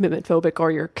you're commitment phobic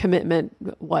or you're commitment,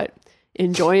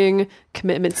 enjoying,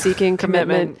 commitment seeking,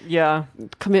 commitment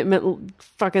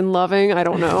fucking loving. I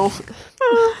don't know.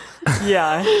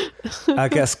 Yeah. I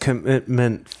guess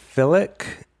commitment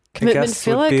philic. Commitment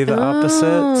would be the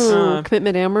opposite.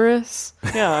 Commitment amorous.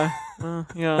 Yeah.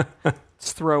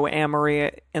 Let's throw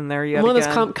amory in there yet one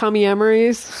again. One of those commie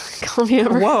amories.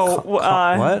 Whoa.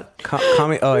 What?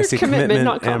 I see. Commitment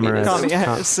not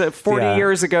amorous. 40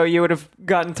 years ago, you would have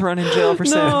gotten thrown in jail for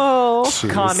saying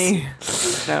commie.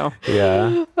 No.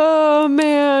 Yeah. Oh,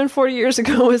 man. 40 years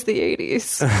ago was the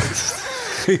 80s.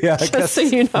 Yeah, I guess. So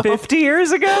you know. 50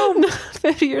 years ago?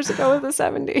 50 years ago was the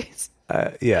 70s.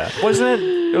 Wasn't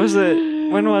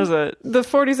it? When was it? The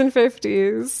 40s and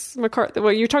 50s.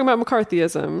 You're talking about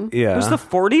McCarthyism. Yeah. It was the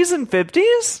 40s and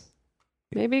 50s?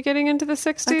 Maybe getting into the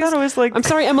 60s? I thought it was like... I'm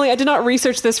sorry, Emily, I did not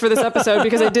research this for this episode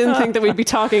because I didn't think that we'd be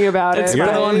talking about it.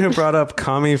 You're the one who brought up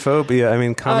commie-phobia. I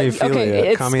mean, commie-philia.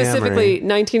 Okay, it's specifically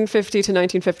 1950 to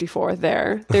 1954.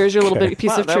 There's your little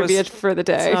piece of trivia for the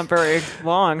day. It's not very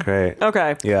long. Great.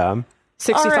 Okay. Yeah.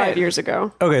 65 years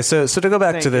ago. Okay, so to go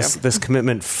back to this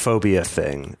commitment phobia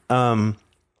thing,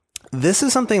 this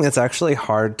is something that's actually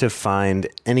hard to find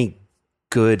any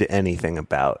good anything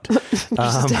about.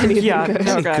 Any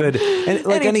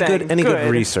good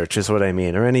research is what I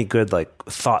mean, or any good like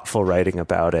thoughtful writing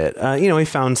about it. We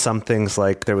found some things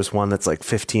like there was one that's like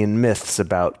 15 myths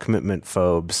about commitment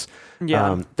phobes.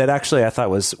 That actually I thought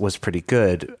was pretty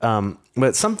good.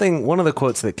 But one of the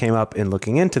quotes that came up in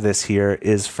looking into this here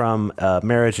is from a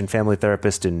marriage and family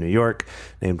therapist in New York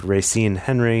named Racine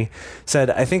Henry. Said,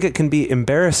 "I think it can be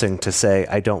embarrassing to say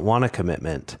I don't want a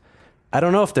commitment. I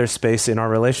don't know if there's space in our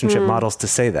relationship models to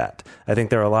say that. I think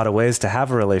there are a lot of ways to have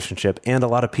a relationship and a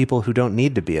lot of people who don't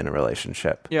need to be in a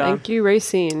relationship." Yeah. Thank you,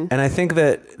 Racine. And I think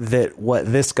that what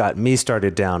this got me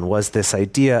started down was this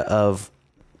idea of,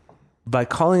 by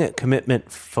calling it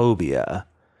commitment phobia,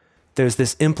 there's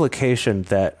this implication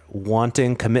that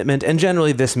wanting commitment, and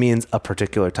generally this means a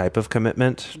particular type of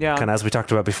commitment. Yeah. Kind of as we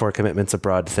talked about before, commitment's a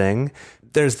broad thing.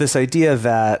 There's this idea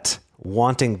that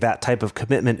wanting that type of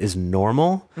commitment is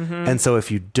normal. And so if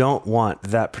you don't want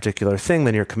that particular thing,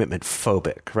 then you're commitment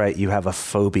phobic, right? You have a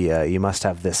phobia. You must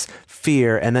have this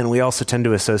fear. And then we also tend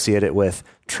to associate it with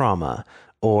trauma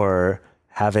or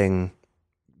having,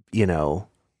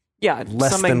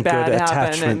 less something than bad good happen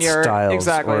attachment and you're styles,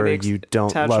 or you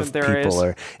don't love theories. people,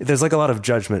 or there's like a lot of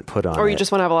judgment put on or you it.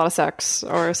 just want to have a lot of sex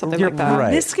or something like that. Right.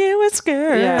 Promiscuous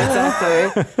girl. Yeah,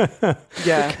 exactly.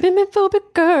 Yeah. Commitment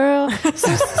phobic girl,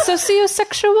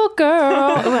 sociosexual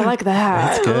girl. Oh, I like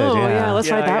that. That's good, Oh, yeah.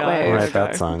 let's ride that way. Write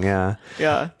that song, yeah.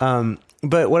 Yeah.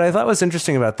 But what I thought was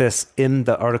interesting about this in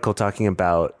the article talking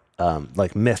about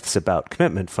like myths about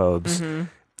commitment phobes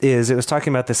is it was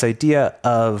talking about this idea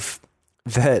of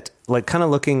that, like, kind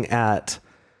of looking at,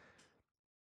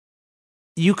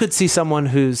 you could see someone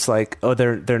who's like, oh,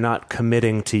 they're not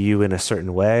committing to you in a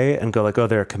certain way, and go like, oh,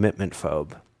 they're a commitment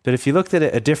phobe. But if you looked at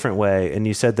it a different way and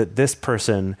you said that this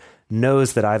person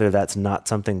knows that either that's not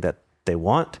something that they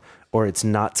want, or it's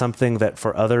not something that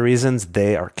for other reasons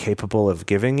they are capable of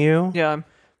giving you, Yeah.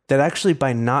 that actually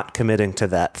by not committing to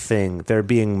that thing, they're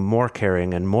being more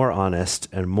caring and more honest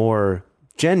and more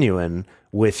genuine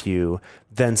with you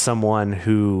than someone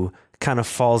who kind of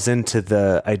falls into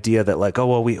the idea that like, oh,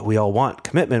 well, we all want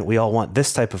commitment. We all want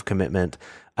this type of commitment.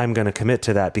 I'm going to commit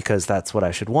to that because that's what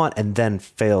I should want, and then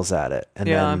fails at it, and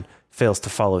then fails to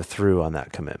follow through on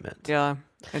that commitment. Yeah.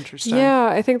 Interesting. Yeah,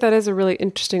 I think that is a really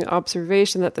interesting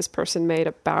observation that this person made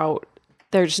about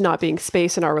there just not being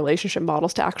space in our relationship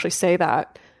models to actually say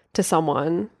that to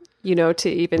someone, to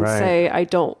even say, I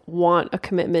don't want a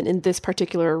commitment in this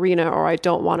particular arena, or I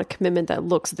don't want a commitment that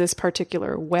looks this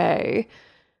particular way.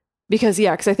 Because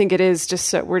I think it is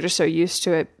just we're just so used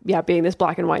to it, being this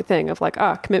black and white thing of like,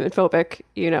 commitment phobic,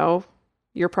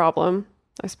 your problem,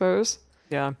 I suppose.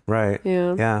 Yeah. Right.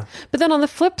 Yeah. Yeah. But then on the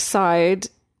flip side,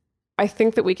 I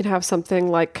think that we can have something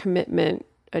like commitment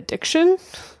addiction.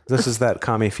 This is that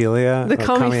commiphilia,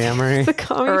 polyamory. The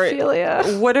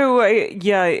commiphilia.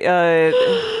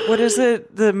 What is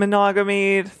it? The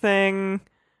monogamy thing?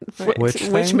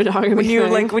 Which monogamy?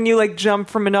 When you jump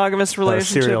from monogamous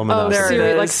relationship. Serial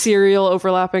monogamy. Serial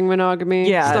overlapping monogamy.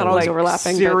 Yeah. It's not always like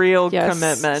overlapping. Serial but yes,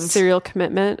 commitment. Serial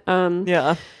commitment.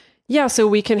 Yeah, so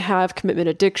we can have commitment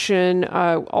addiction,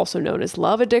 also known as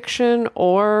love addiction,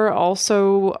 or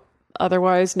also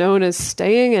otherwise known as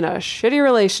staying in a shitty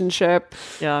relationship.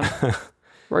 Yeah.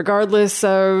 Regardless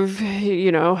of,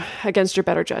 against your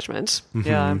better judgment.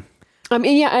 Yeah.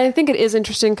 I think it is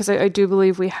interesting because I do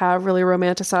believe we have really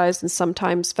romanticized and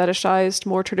sometimes fetishized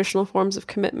more traditional forms of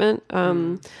commitment.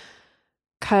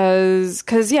 Because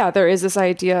there is this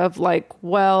idea of like,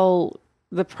 well,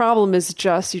 the problem is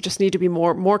you just need to be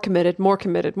more committed,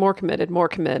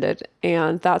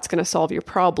 and that's going to solve your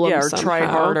problem. Yeah, or somehow. try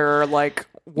harder, like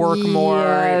work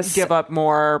more, give up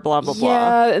more, blah, blah, blah.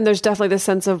 Yeah, and there's definitely this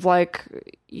sense of like,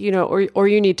 or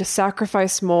you need to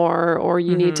sacrifice more, or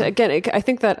you need to, again, I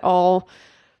think that all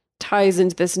ties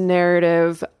into this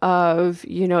narrative of,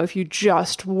 if you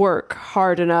just work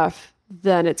hard enough,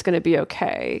 then it's going to be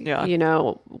okay. Yeah.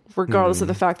 Regardless of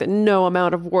the fact that no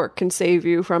amount of work can save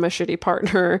you from a shitty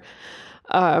partner,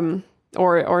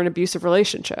 or an abusive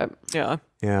relationship. Yeah.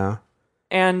 Yeah.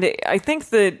 And I think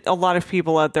that a lot of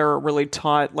people out there are really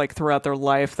taught, like throughout their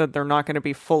life, that they're not going to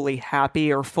be fully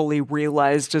happy or fully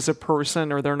realized as a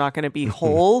person, or they're not going to be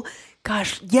whole.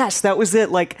 Gosh, yes, that was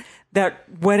it. Like that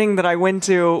wedding that I went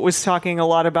to was talking a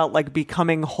lot about like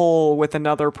becoming whole with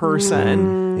another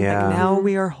person. Yeah. Like, now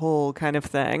we are whole kind of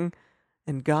thing.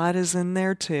 And God is in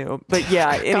there too. But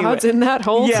yeah, anyway. God's in that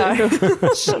hole too.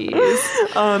 Jeez.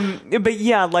 But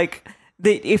yeah, like,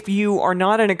 if you are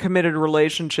not in a committed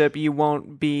relationship, you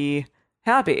won't be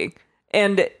happy.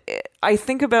 And I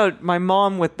think about my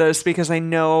mom with this because I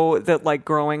know that, like,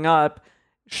 growing up,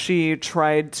 she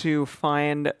tried to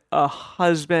find a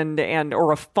husband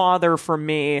or a father for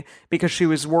me because she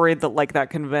was worried that, like,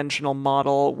 that conventional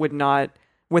model without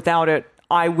it,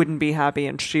 I wouldn't be happy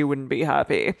and she wouldn't be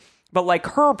happy. But, like,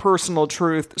 her personal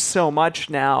truth so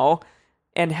much now,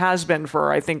 and has been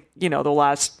for, I think, the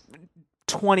last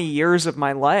 20 years of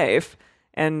my life,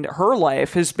 and her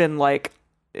life has been like,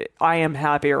 I am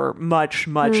happier, much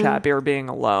happier being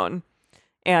alone.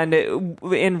 And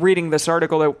in reading this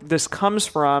article that this comes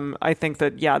from, I think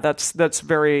that that's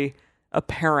very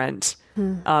apparent,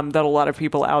 that a lot of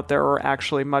people out there are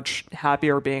actually much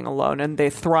happier being alone, and they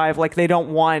thrive. Like, they don't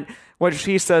want, what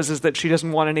she says is that she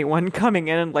doesn't want anyone coming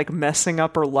in and like messing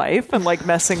up her life and like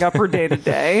messing up her day to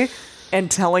day and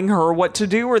telling her what to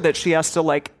do, or that she has to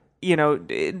like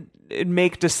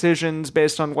make decisions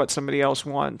based on what somebody else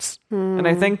wants. And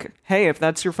I think, hey, if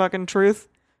that's your fucking truth,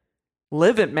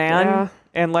 live it, man. Yeah.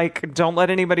 And like, don't let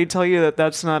anybody tell you that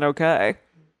that's not okay.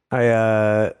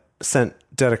 I sent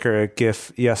Dedeker a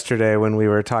GIF yesterday when we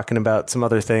were talking about some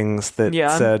other things that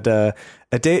said,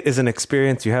 a date is an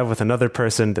experience you have with another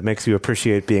person that makes you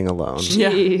appreciate being alone.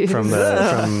 Jeez.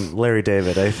 From Larry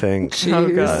David, I think. Jeez.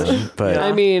 Oh, gosh. But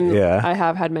I mean, I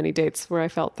have had many dates where I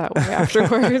felt that way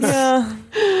afterwards.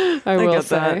 I will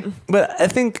say. That. But I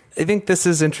think this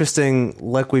is interesting,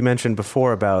 like we mentioned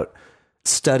before, about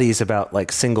studies about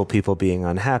like single people being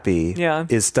unhappy.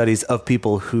 Is studies of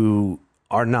people who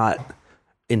are not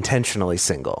intentionally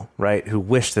single, right? Who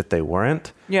wish that they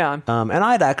weren't. And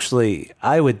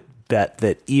I would bet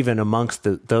that even amongst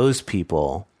those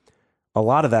people, a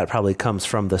lot of that probably comes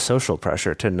from the social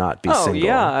pressure to not be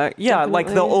single. Yeah, like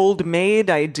the old maid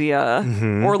idea,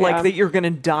 or like that you're going to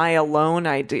die alone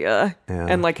idea,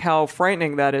 and like how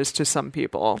frightening that is to some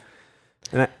people.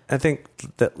 And I think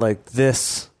that like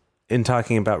this, in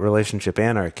talking about relationship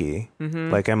anarchy,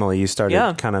 like Emily, you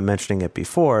started kind of mentioning it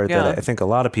before, that I think a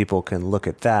lot of people can look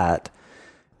at that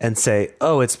and say,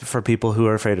 oh, it's for people who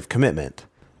are afraid of commitment.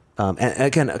 And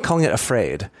again, calling it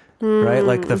afraid, right?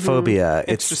 Like the phobia.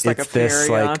 It's just like a fear, this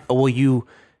like, oh, well, you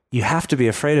have to be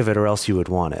afraid of it or else you would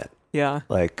want it. Yeah.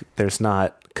 Like there's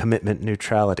not commitment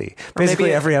neutrality.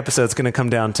 Basically, every episode's going to come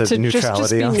down to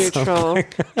neutrality. Just be neutral.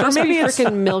 Just maybe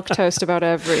freaking milquetoast about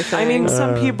everything. I mean,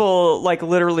 some people like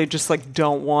literally just like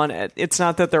don't want it. It's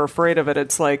not that they're afraid of it.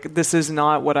 It's like, this is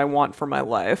not what I want for my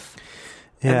life.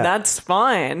 Yeah. And that's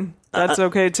fine. That's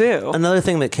okay too. Another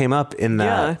thing that came up in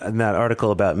that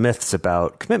article about myths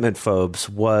about commitment phobes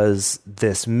was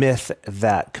this myth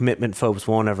that commitment phobes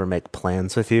won't ever make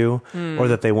plans with you, or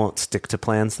that they won't stick to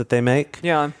plans that they make.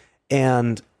 Yeah.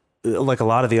 And like a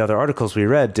lot of the other articles we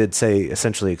read did say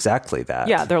essentially exactly that.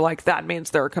 Yeah, they're like, that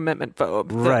means they're a commitment phobe.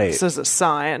 Right. This is a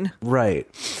sign. Right.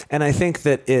 And I think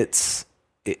that it's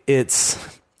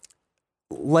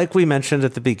like we mentioned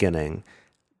at the beginning,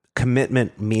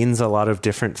 commitment means a lot of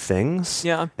different things.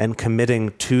 Yeah. And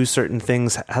committing to certain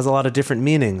things has a lot of different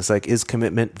meanings. Like, is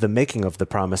commitment the making of the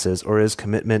promises, or is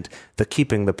commitment the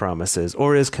keeping the promises,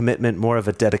 or is commitment more of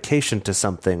a dedication to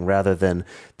something rather than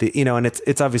and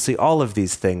it's obviously all of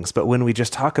these things. But when we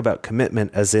just talk about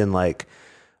commitment as in like,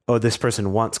 oh, this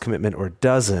person wants commitment or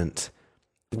doesn't,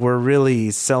 we're really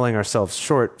selling ourselves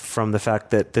short from the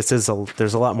fact that there's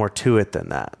a lot more to it than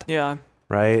that. Yeah.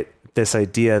 Right? This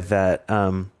idea that,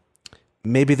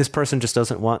 maybe this person just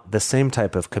doesn't want the same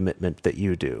type of commitment that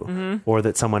you do, or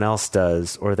that someone else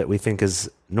does, or that we think is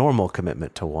normal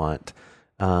commitment to want.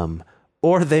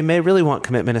 Or they may really want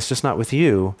commitment, it's just not with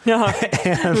you. Yeah.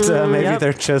 And maybe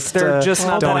they're just not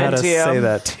don't know how to say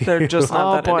that to They're just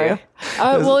not that into you.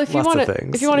 Well, if you want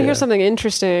to hear something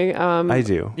interesting, I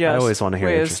do. Yes, I always want to hear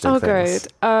interesting things.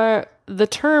 Great. The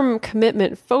term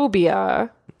commitment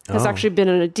phobia has actually been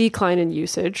in a decline in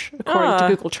usage, according to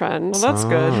Google Trends. Well, that's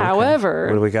good. However,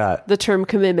 what do we got? The term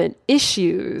commitment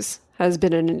issues has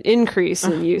been in an increase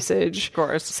in usage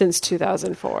since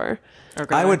 2004.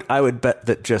 Okay. I would bet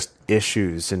that just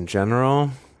issues in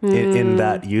general, in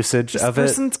that usage of it.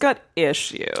 This person's got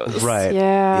issues. Right.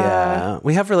 Yeah.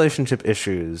 We have relationship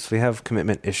issues. We have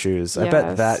commitment issues. Yes. I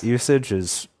bet that usage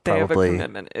is probably... They have a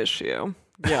commitment issue.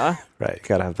 Yeah. Right. You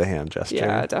got to have the hand gesture.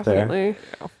 Yeah, definitely.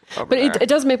 But it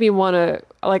does make me want to,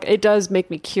 like, it does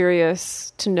make me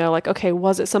curious to know, like, okay,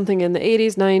 was it something in the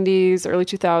 80s, 90s, early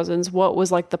 2000s? What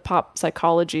was, like, the pop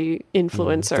psychology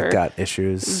influencer? That got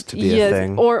issues to be a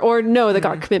thing. Or no, that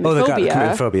got commitment phobia. That got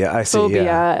commitment phobia. I see,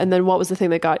 phobia. And then what was the thing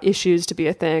that got issues to be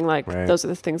a thing? Like, those are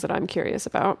the things that I'm curious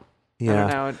about. Yeah. I don't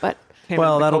know. But,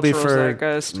 well, that'll be for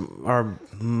our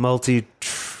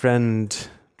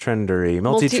multi-trendery,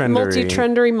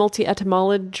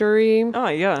 multi-etymology. Oh,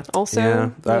 yeah. Also.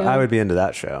 Yeah. I would be into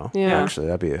that show. Yeah. Actually,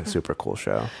 that'd be a super cool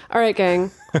show. All right,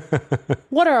 gang.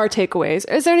 What are our takeaways?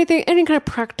 Is there any kind of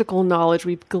practical knowledge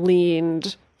we've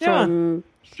gleaned from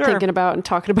thinking about and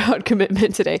talking about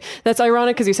commitment today? That's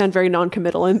ironic because you sound very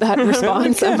non-committal in that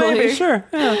response. Maybe. Sure.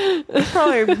 Yeah.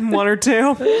 Probably one or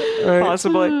two.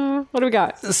 Possibly. What do we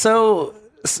got? So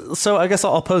I guess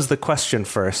I'll pose the question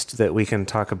first, that we can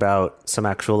talk about some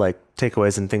actual like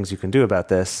takeaways and things you can do about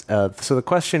this. So the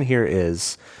question here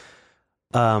is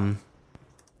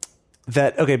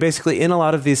basically in a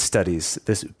lot of these studies,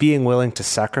 this being willing to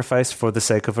sacrifice for the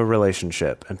sake of a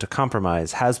relationship and to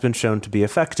compromise has been shown to be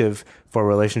effective for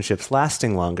relationships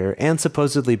lasting longer and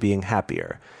supposedly being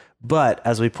happier. But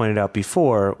as we pointed out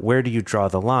before, where do you draw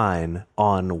the line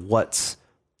on what's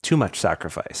too much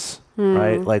sacrifice?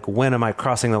 right? Like, when am I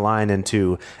crossing the line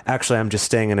into, actually, I'm just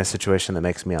staying in a situation that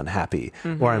makes me unhappy,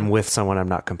 or I'm with someone I'm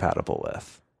not compatible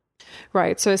with?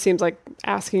 Right. So it seems like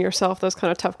asking yourself those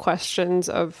kind of tough questions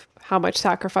of how much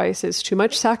sacrifice is too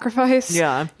much sacrifice.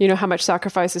 Yeah. You know, how much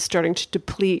sacrifice is starting to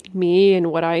deplete me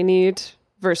and what I need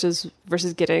versus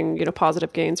getting, you know,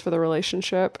 positive gains for the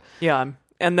relationship. Yeah.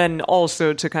 And then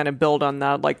also to kind of build on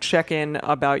that, like, check in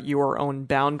about your own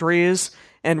boundaries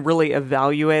and really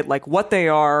evaluate like what they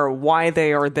are, why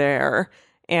they are there.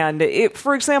 And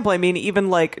for example, I mean, even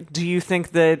like, do you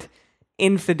think that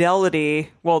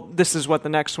infidelity, well, this is what the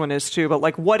next one is too, but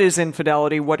like, what is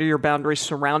infidelity? What are your boundaries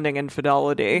surrounding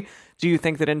infidelity? Do you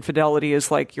think that infidelity is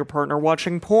like your partner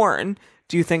watching porn?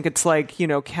 Do you think it's like, you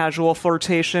know, casual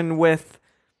flirtation with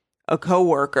a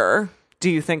coworker? Do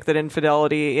you think that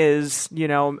infidelity is, you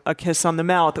know, a kiss on the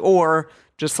mouth or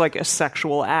just like a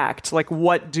sexual act? Like,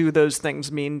 what do those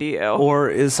things mean to you? Or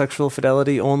is sexual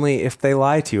fidelity only if they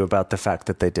lie to you about the fact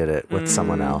that they did it with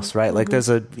someone else, right? Like, there's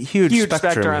a huge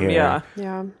spectrum here.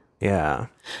 Yeah.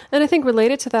 And I think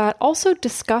related to that, also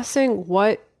discussing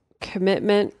what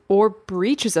commitment or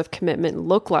breaches of commitment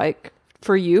look like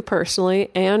for you personally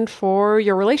and for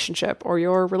your relationship or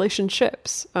your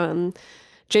relationships.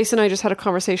 Jason and I just had a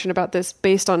conversation about this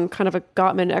based on kind of a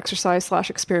Gottman exercise /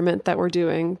 experiment that we're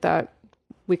doing that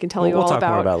we can tell you all about. We'll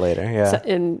talk more about later,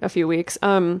 in a few weeks.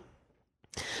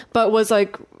 But was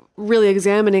like really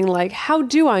examining like, how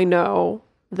do I know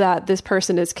that this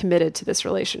person is committed to this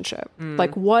relationship?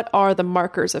 Like, what are the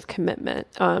markers of commitment?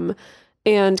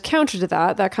 And counter to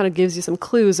that, that kind of gives you some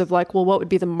clues of like, well, what would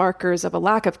be the markers of a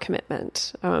lack of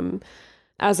commitment?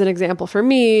 As an example for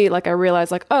me, like I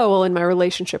realized like, oh, well, in my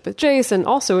relationship with Jason,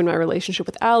 also in my relationship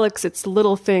with Alex, it's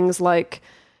little things like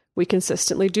we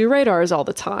consistently do radars all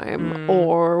the time,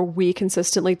 or we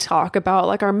consistently talk about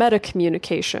like our meta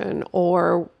communication,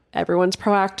 or everyone's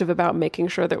proactive about making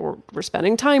sure that we're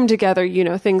spending time together, you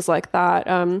know, things like that.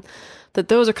 That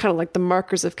those are kind of like the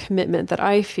markers of commitment that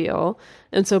I feel.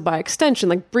 And so by extension,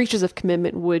 like breaches of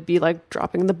commitment would be like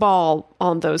dropping the ball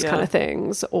on those kind of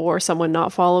things, or someone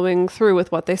not following through with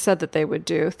what they said that they would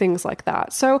do, things like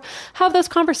that. So have those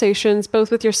conversations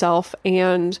both with yourself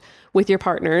and with your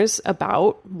partners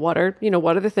about what are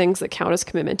the things that count as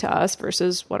commitment to us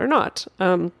versus what are not.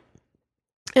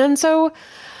 And so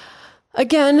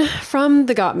again, from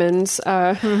the Gottmans,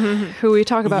 who we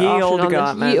talk about often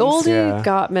on the ye olde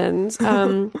Gottmans,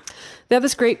 they have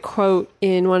this great quote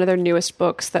in one of their newest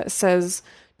books that says,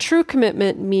 "True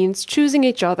commitment means choosing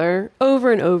each other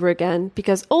over and over again,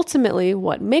 because ultimately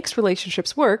what makes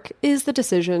relationships work is the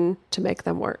decision to make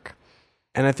them work."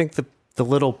 And I think the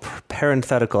little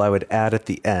parenthetical I would add at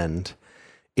the end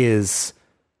is,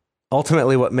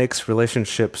 ultimately what makes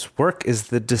relationships work is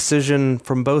the decision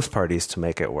from both parties to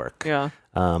make it work. Yeah.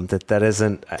 That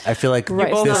isn't, I feel like you're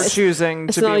both choosing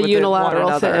to be with it's not a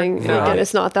unilateral thing. No. Again,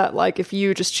 it's not that like if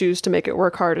you just choose to make it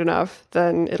work hard enough,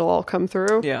 then it'll all come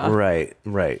through. Yeah. Right.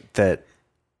 That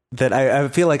I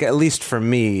feel like, at least for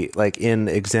me, like in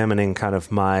examining kind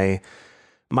of my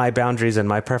boundaries and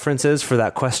my preferences for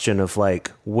that question of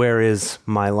like, where is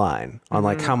my line on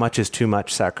like how much is too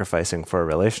much sacrificing for a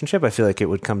relationship? I feel like it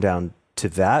would come down to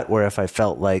that, where if I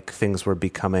felt like things were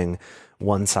becoming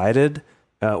one-sided,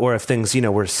 or if things, you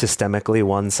know, were systemically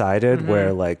one-sided,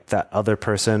 where like that other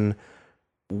person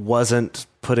wasn't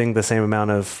putting the same amount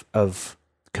of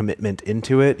commitment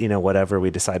into it, you know, whatever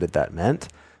we decided that meant,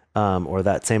 or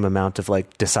that same amount of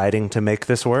like deciding to make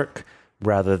this work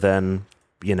rather than,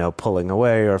 you know, pulling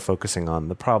away or focusing on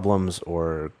the problems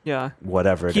or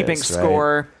whatever it keeping is. Keeping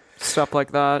score, stuff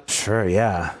like that. Sure.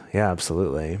 Yeah. Yeah,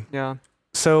 absolutely. Yeah.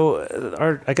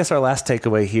 So I guess our last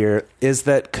takeaway here is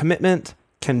that commitment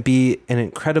can be an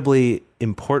incredibly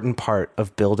important part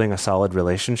of building a solid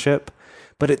relationship,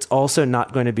 but it's also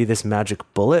not going to be this magic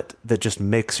bullet that just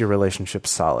makes your relationship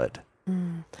solid.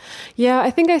 Yeah, I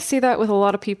think I see that with a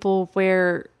lot of people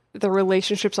where the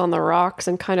relationship's on the rocks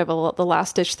and kind of the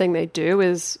last ditch thing they do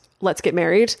is let's get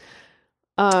married.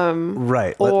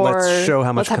 Right. Let's show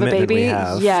how much commitment we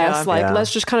have. Yes.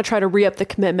 Let's just kind of try to re-up the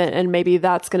commitment, and maybe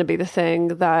that's going to be the thing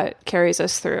that carries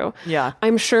us through. Yeah.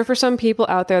 I'm sure for some people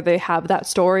out there, they have that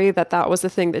story that was the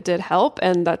thing that did help,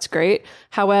 and that's great.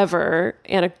 However,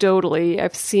 anecdotally,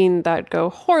 I've seen that go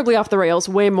horribly off the rails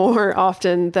way more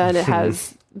often than it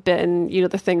has been, you know,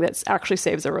 the thing that actually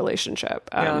saves a relationship.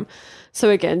 So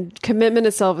again, commitment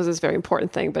itself is this very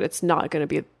important thing, but it's not going to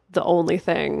be the only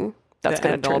thing that's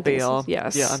going to turn things.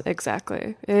 Yes,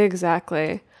 exactly.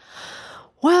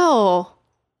 Well,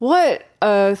 what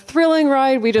a thrilling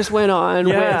ride we just went on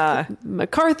with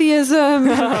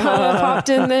McCarthyism popped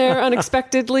in there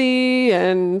unexpectedly.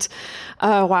 And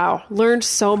wow, learned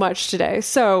so much today.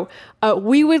 So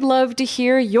we would love to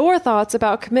hear your thoughts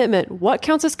about commitment. What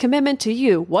counts as commitment to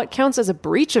you? What counts as a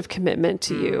breach of commitment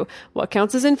to you? What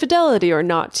counts as infidelity or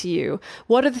not to you?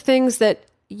 What are the things that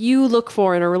you look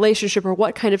for in a relationship, or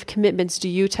what kind of commitments do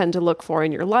you tend to look for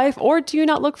in your life, or do you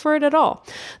not look for it at all?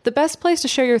 The best place to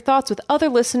share your thoughts with other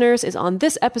listeners is on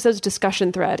this episode's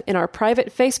discussion thread in our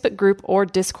private Facebook group or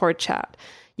Discord chat.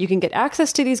 You can get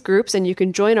access to these groups and you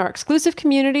can join our exclusive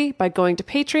community by going to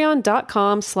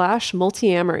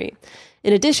patreon.com/multiamory.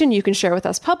 In addition, you can share with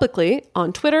us publicly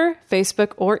on Twitter,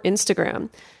 Facebook, or Instagram.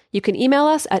 You can email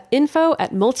us at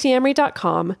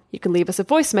info@multiamory.com. You can leave us a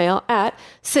voicemail at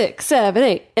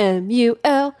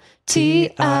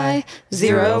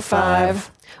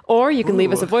 678-MULTI-05. Or you can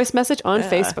leave us a voice message on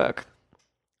Facebook.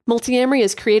 Multiamory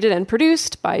is created and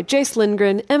produced by Jace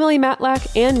Lindgren, Emily Matlack,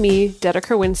 and me,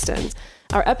 Dedeker Winston.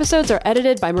 Our episodes are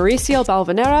edited by Mauricio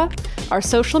Balvanera. Our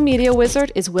social media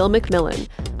wizard is Will McMillan.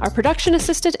 Our production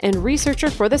assistant and researcher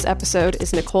for this episode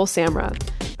is Nicole Samra.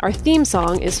 Our theme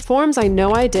song is Forms I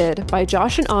Know I Did by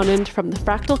Josh and Anand from the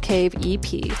Fractal Cave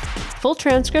EP. Full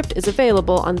transcript is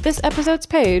available on this episode's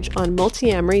page on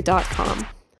multiamory.com.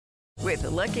 With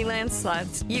the Lucky Land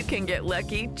Slots, you can get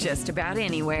lucky just about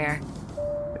anywhere.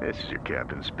 This is your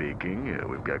captain speaking.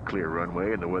 We've got clear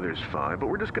runway and the weather's fine, but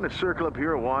we're just going to circle up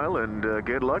here a while and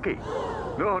get lucky.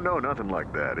 No, nothing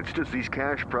like that. It's just these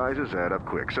cash prizes add up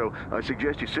quick. So I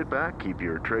suggest you sit back, keep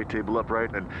your tray table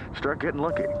upright, and start getting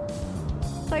lucky.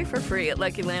 Play for free at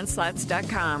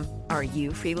LuckyLandSlots.com. Are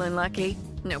you feeling lucky?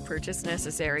 No purchase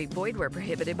necessary. Void where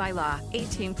prohibited by law.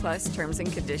 18+ terms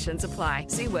and conditions apply.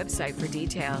 See website for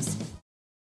details.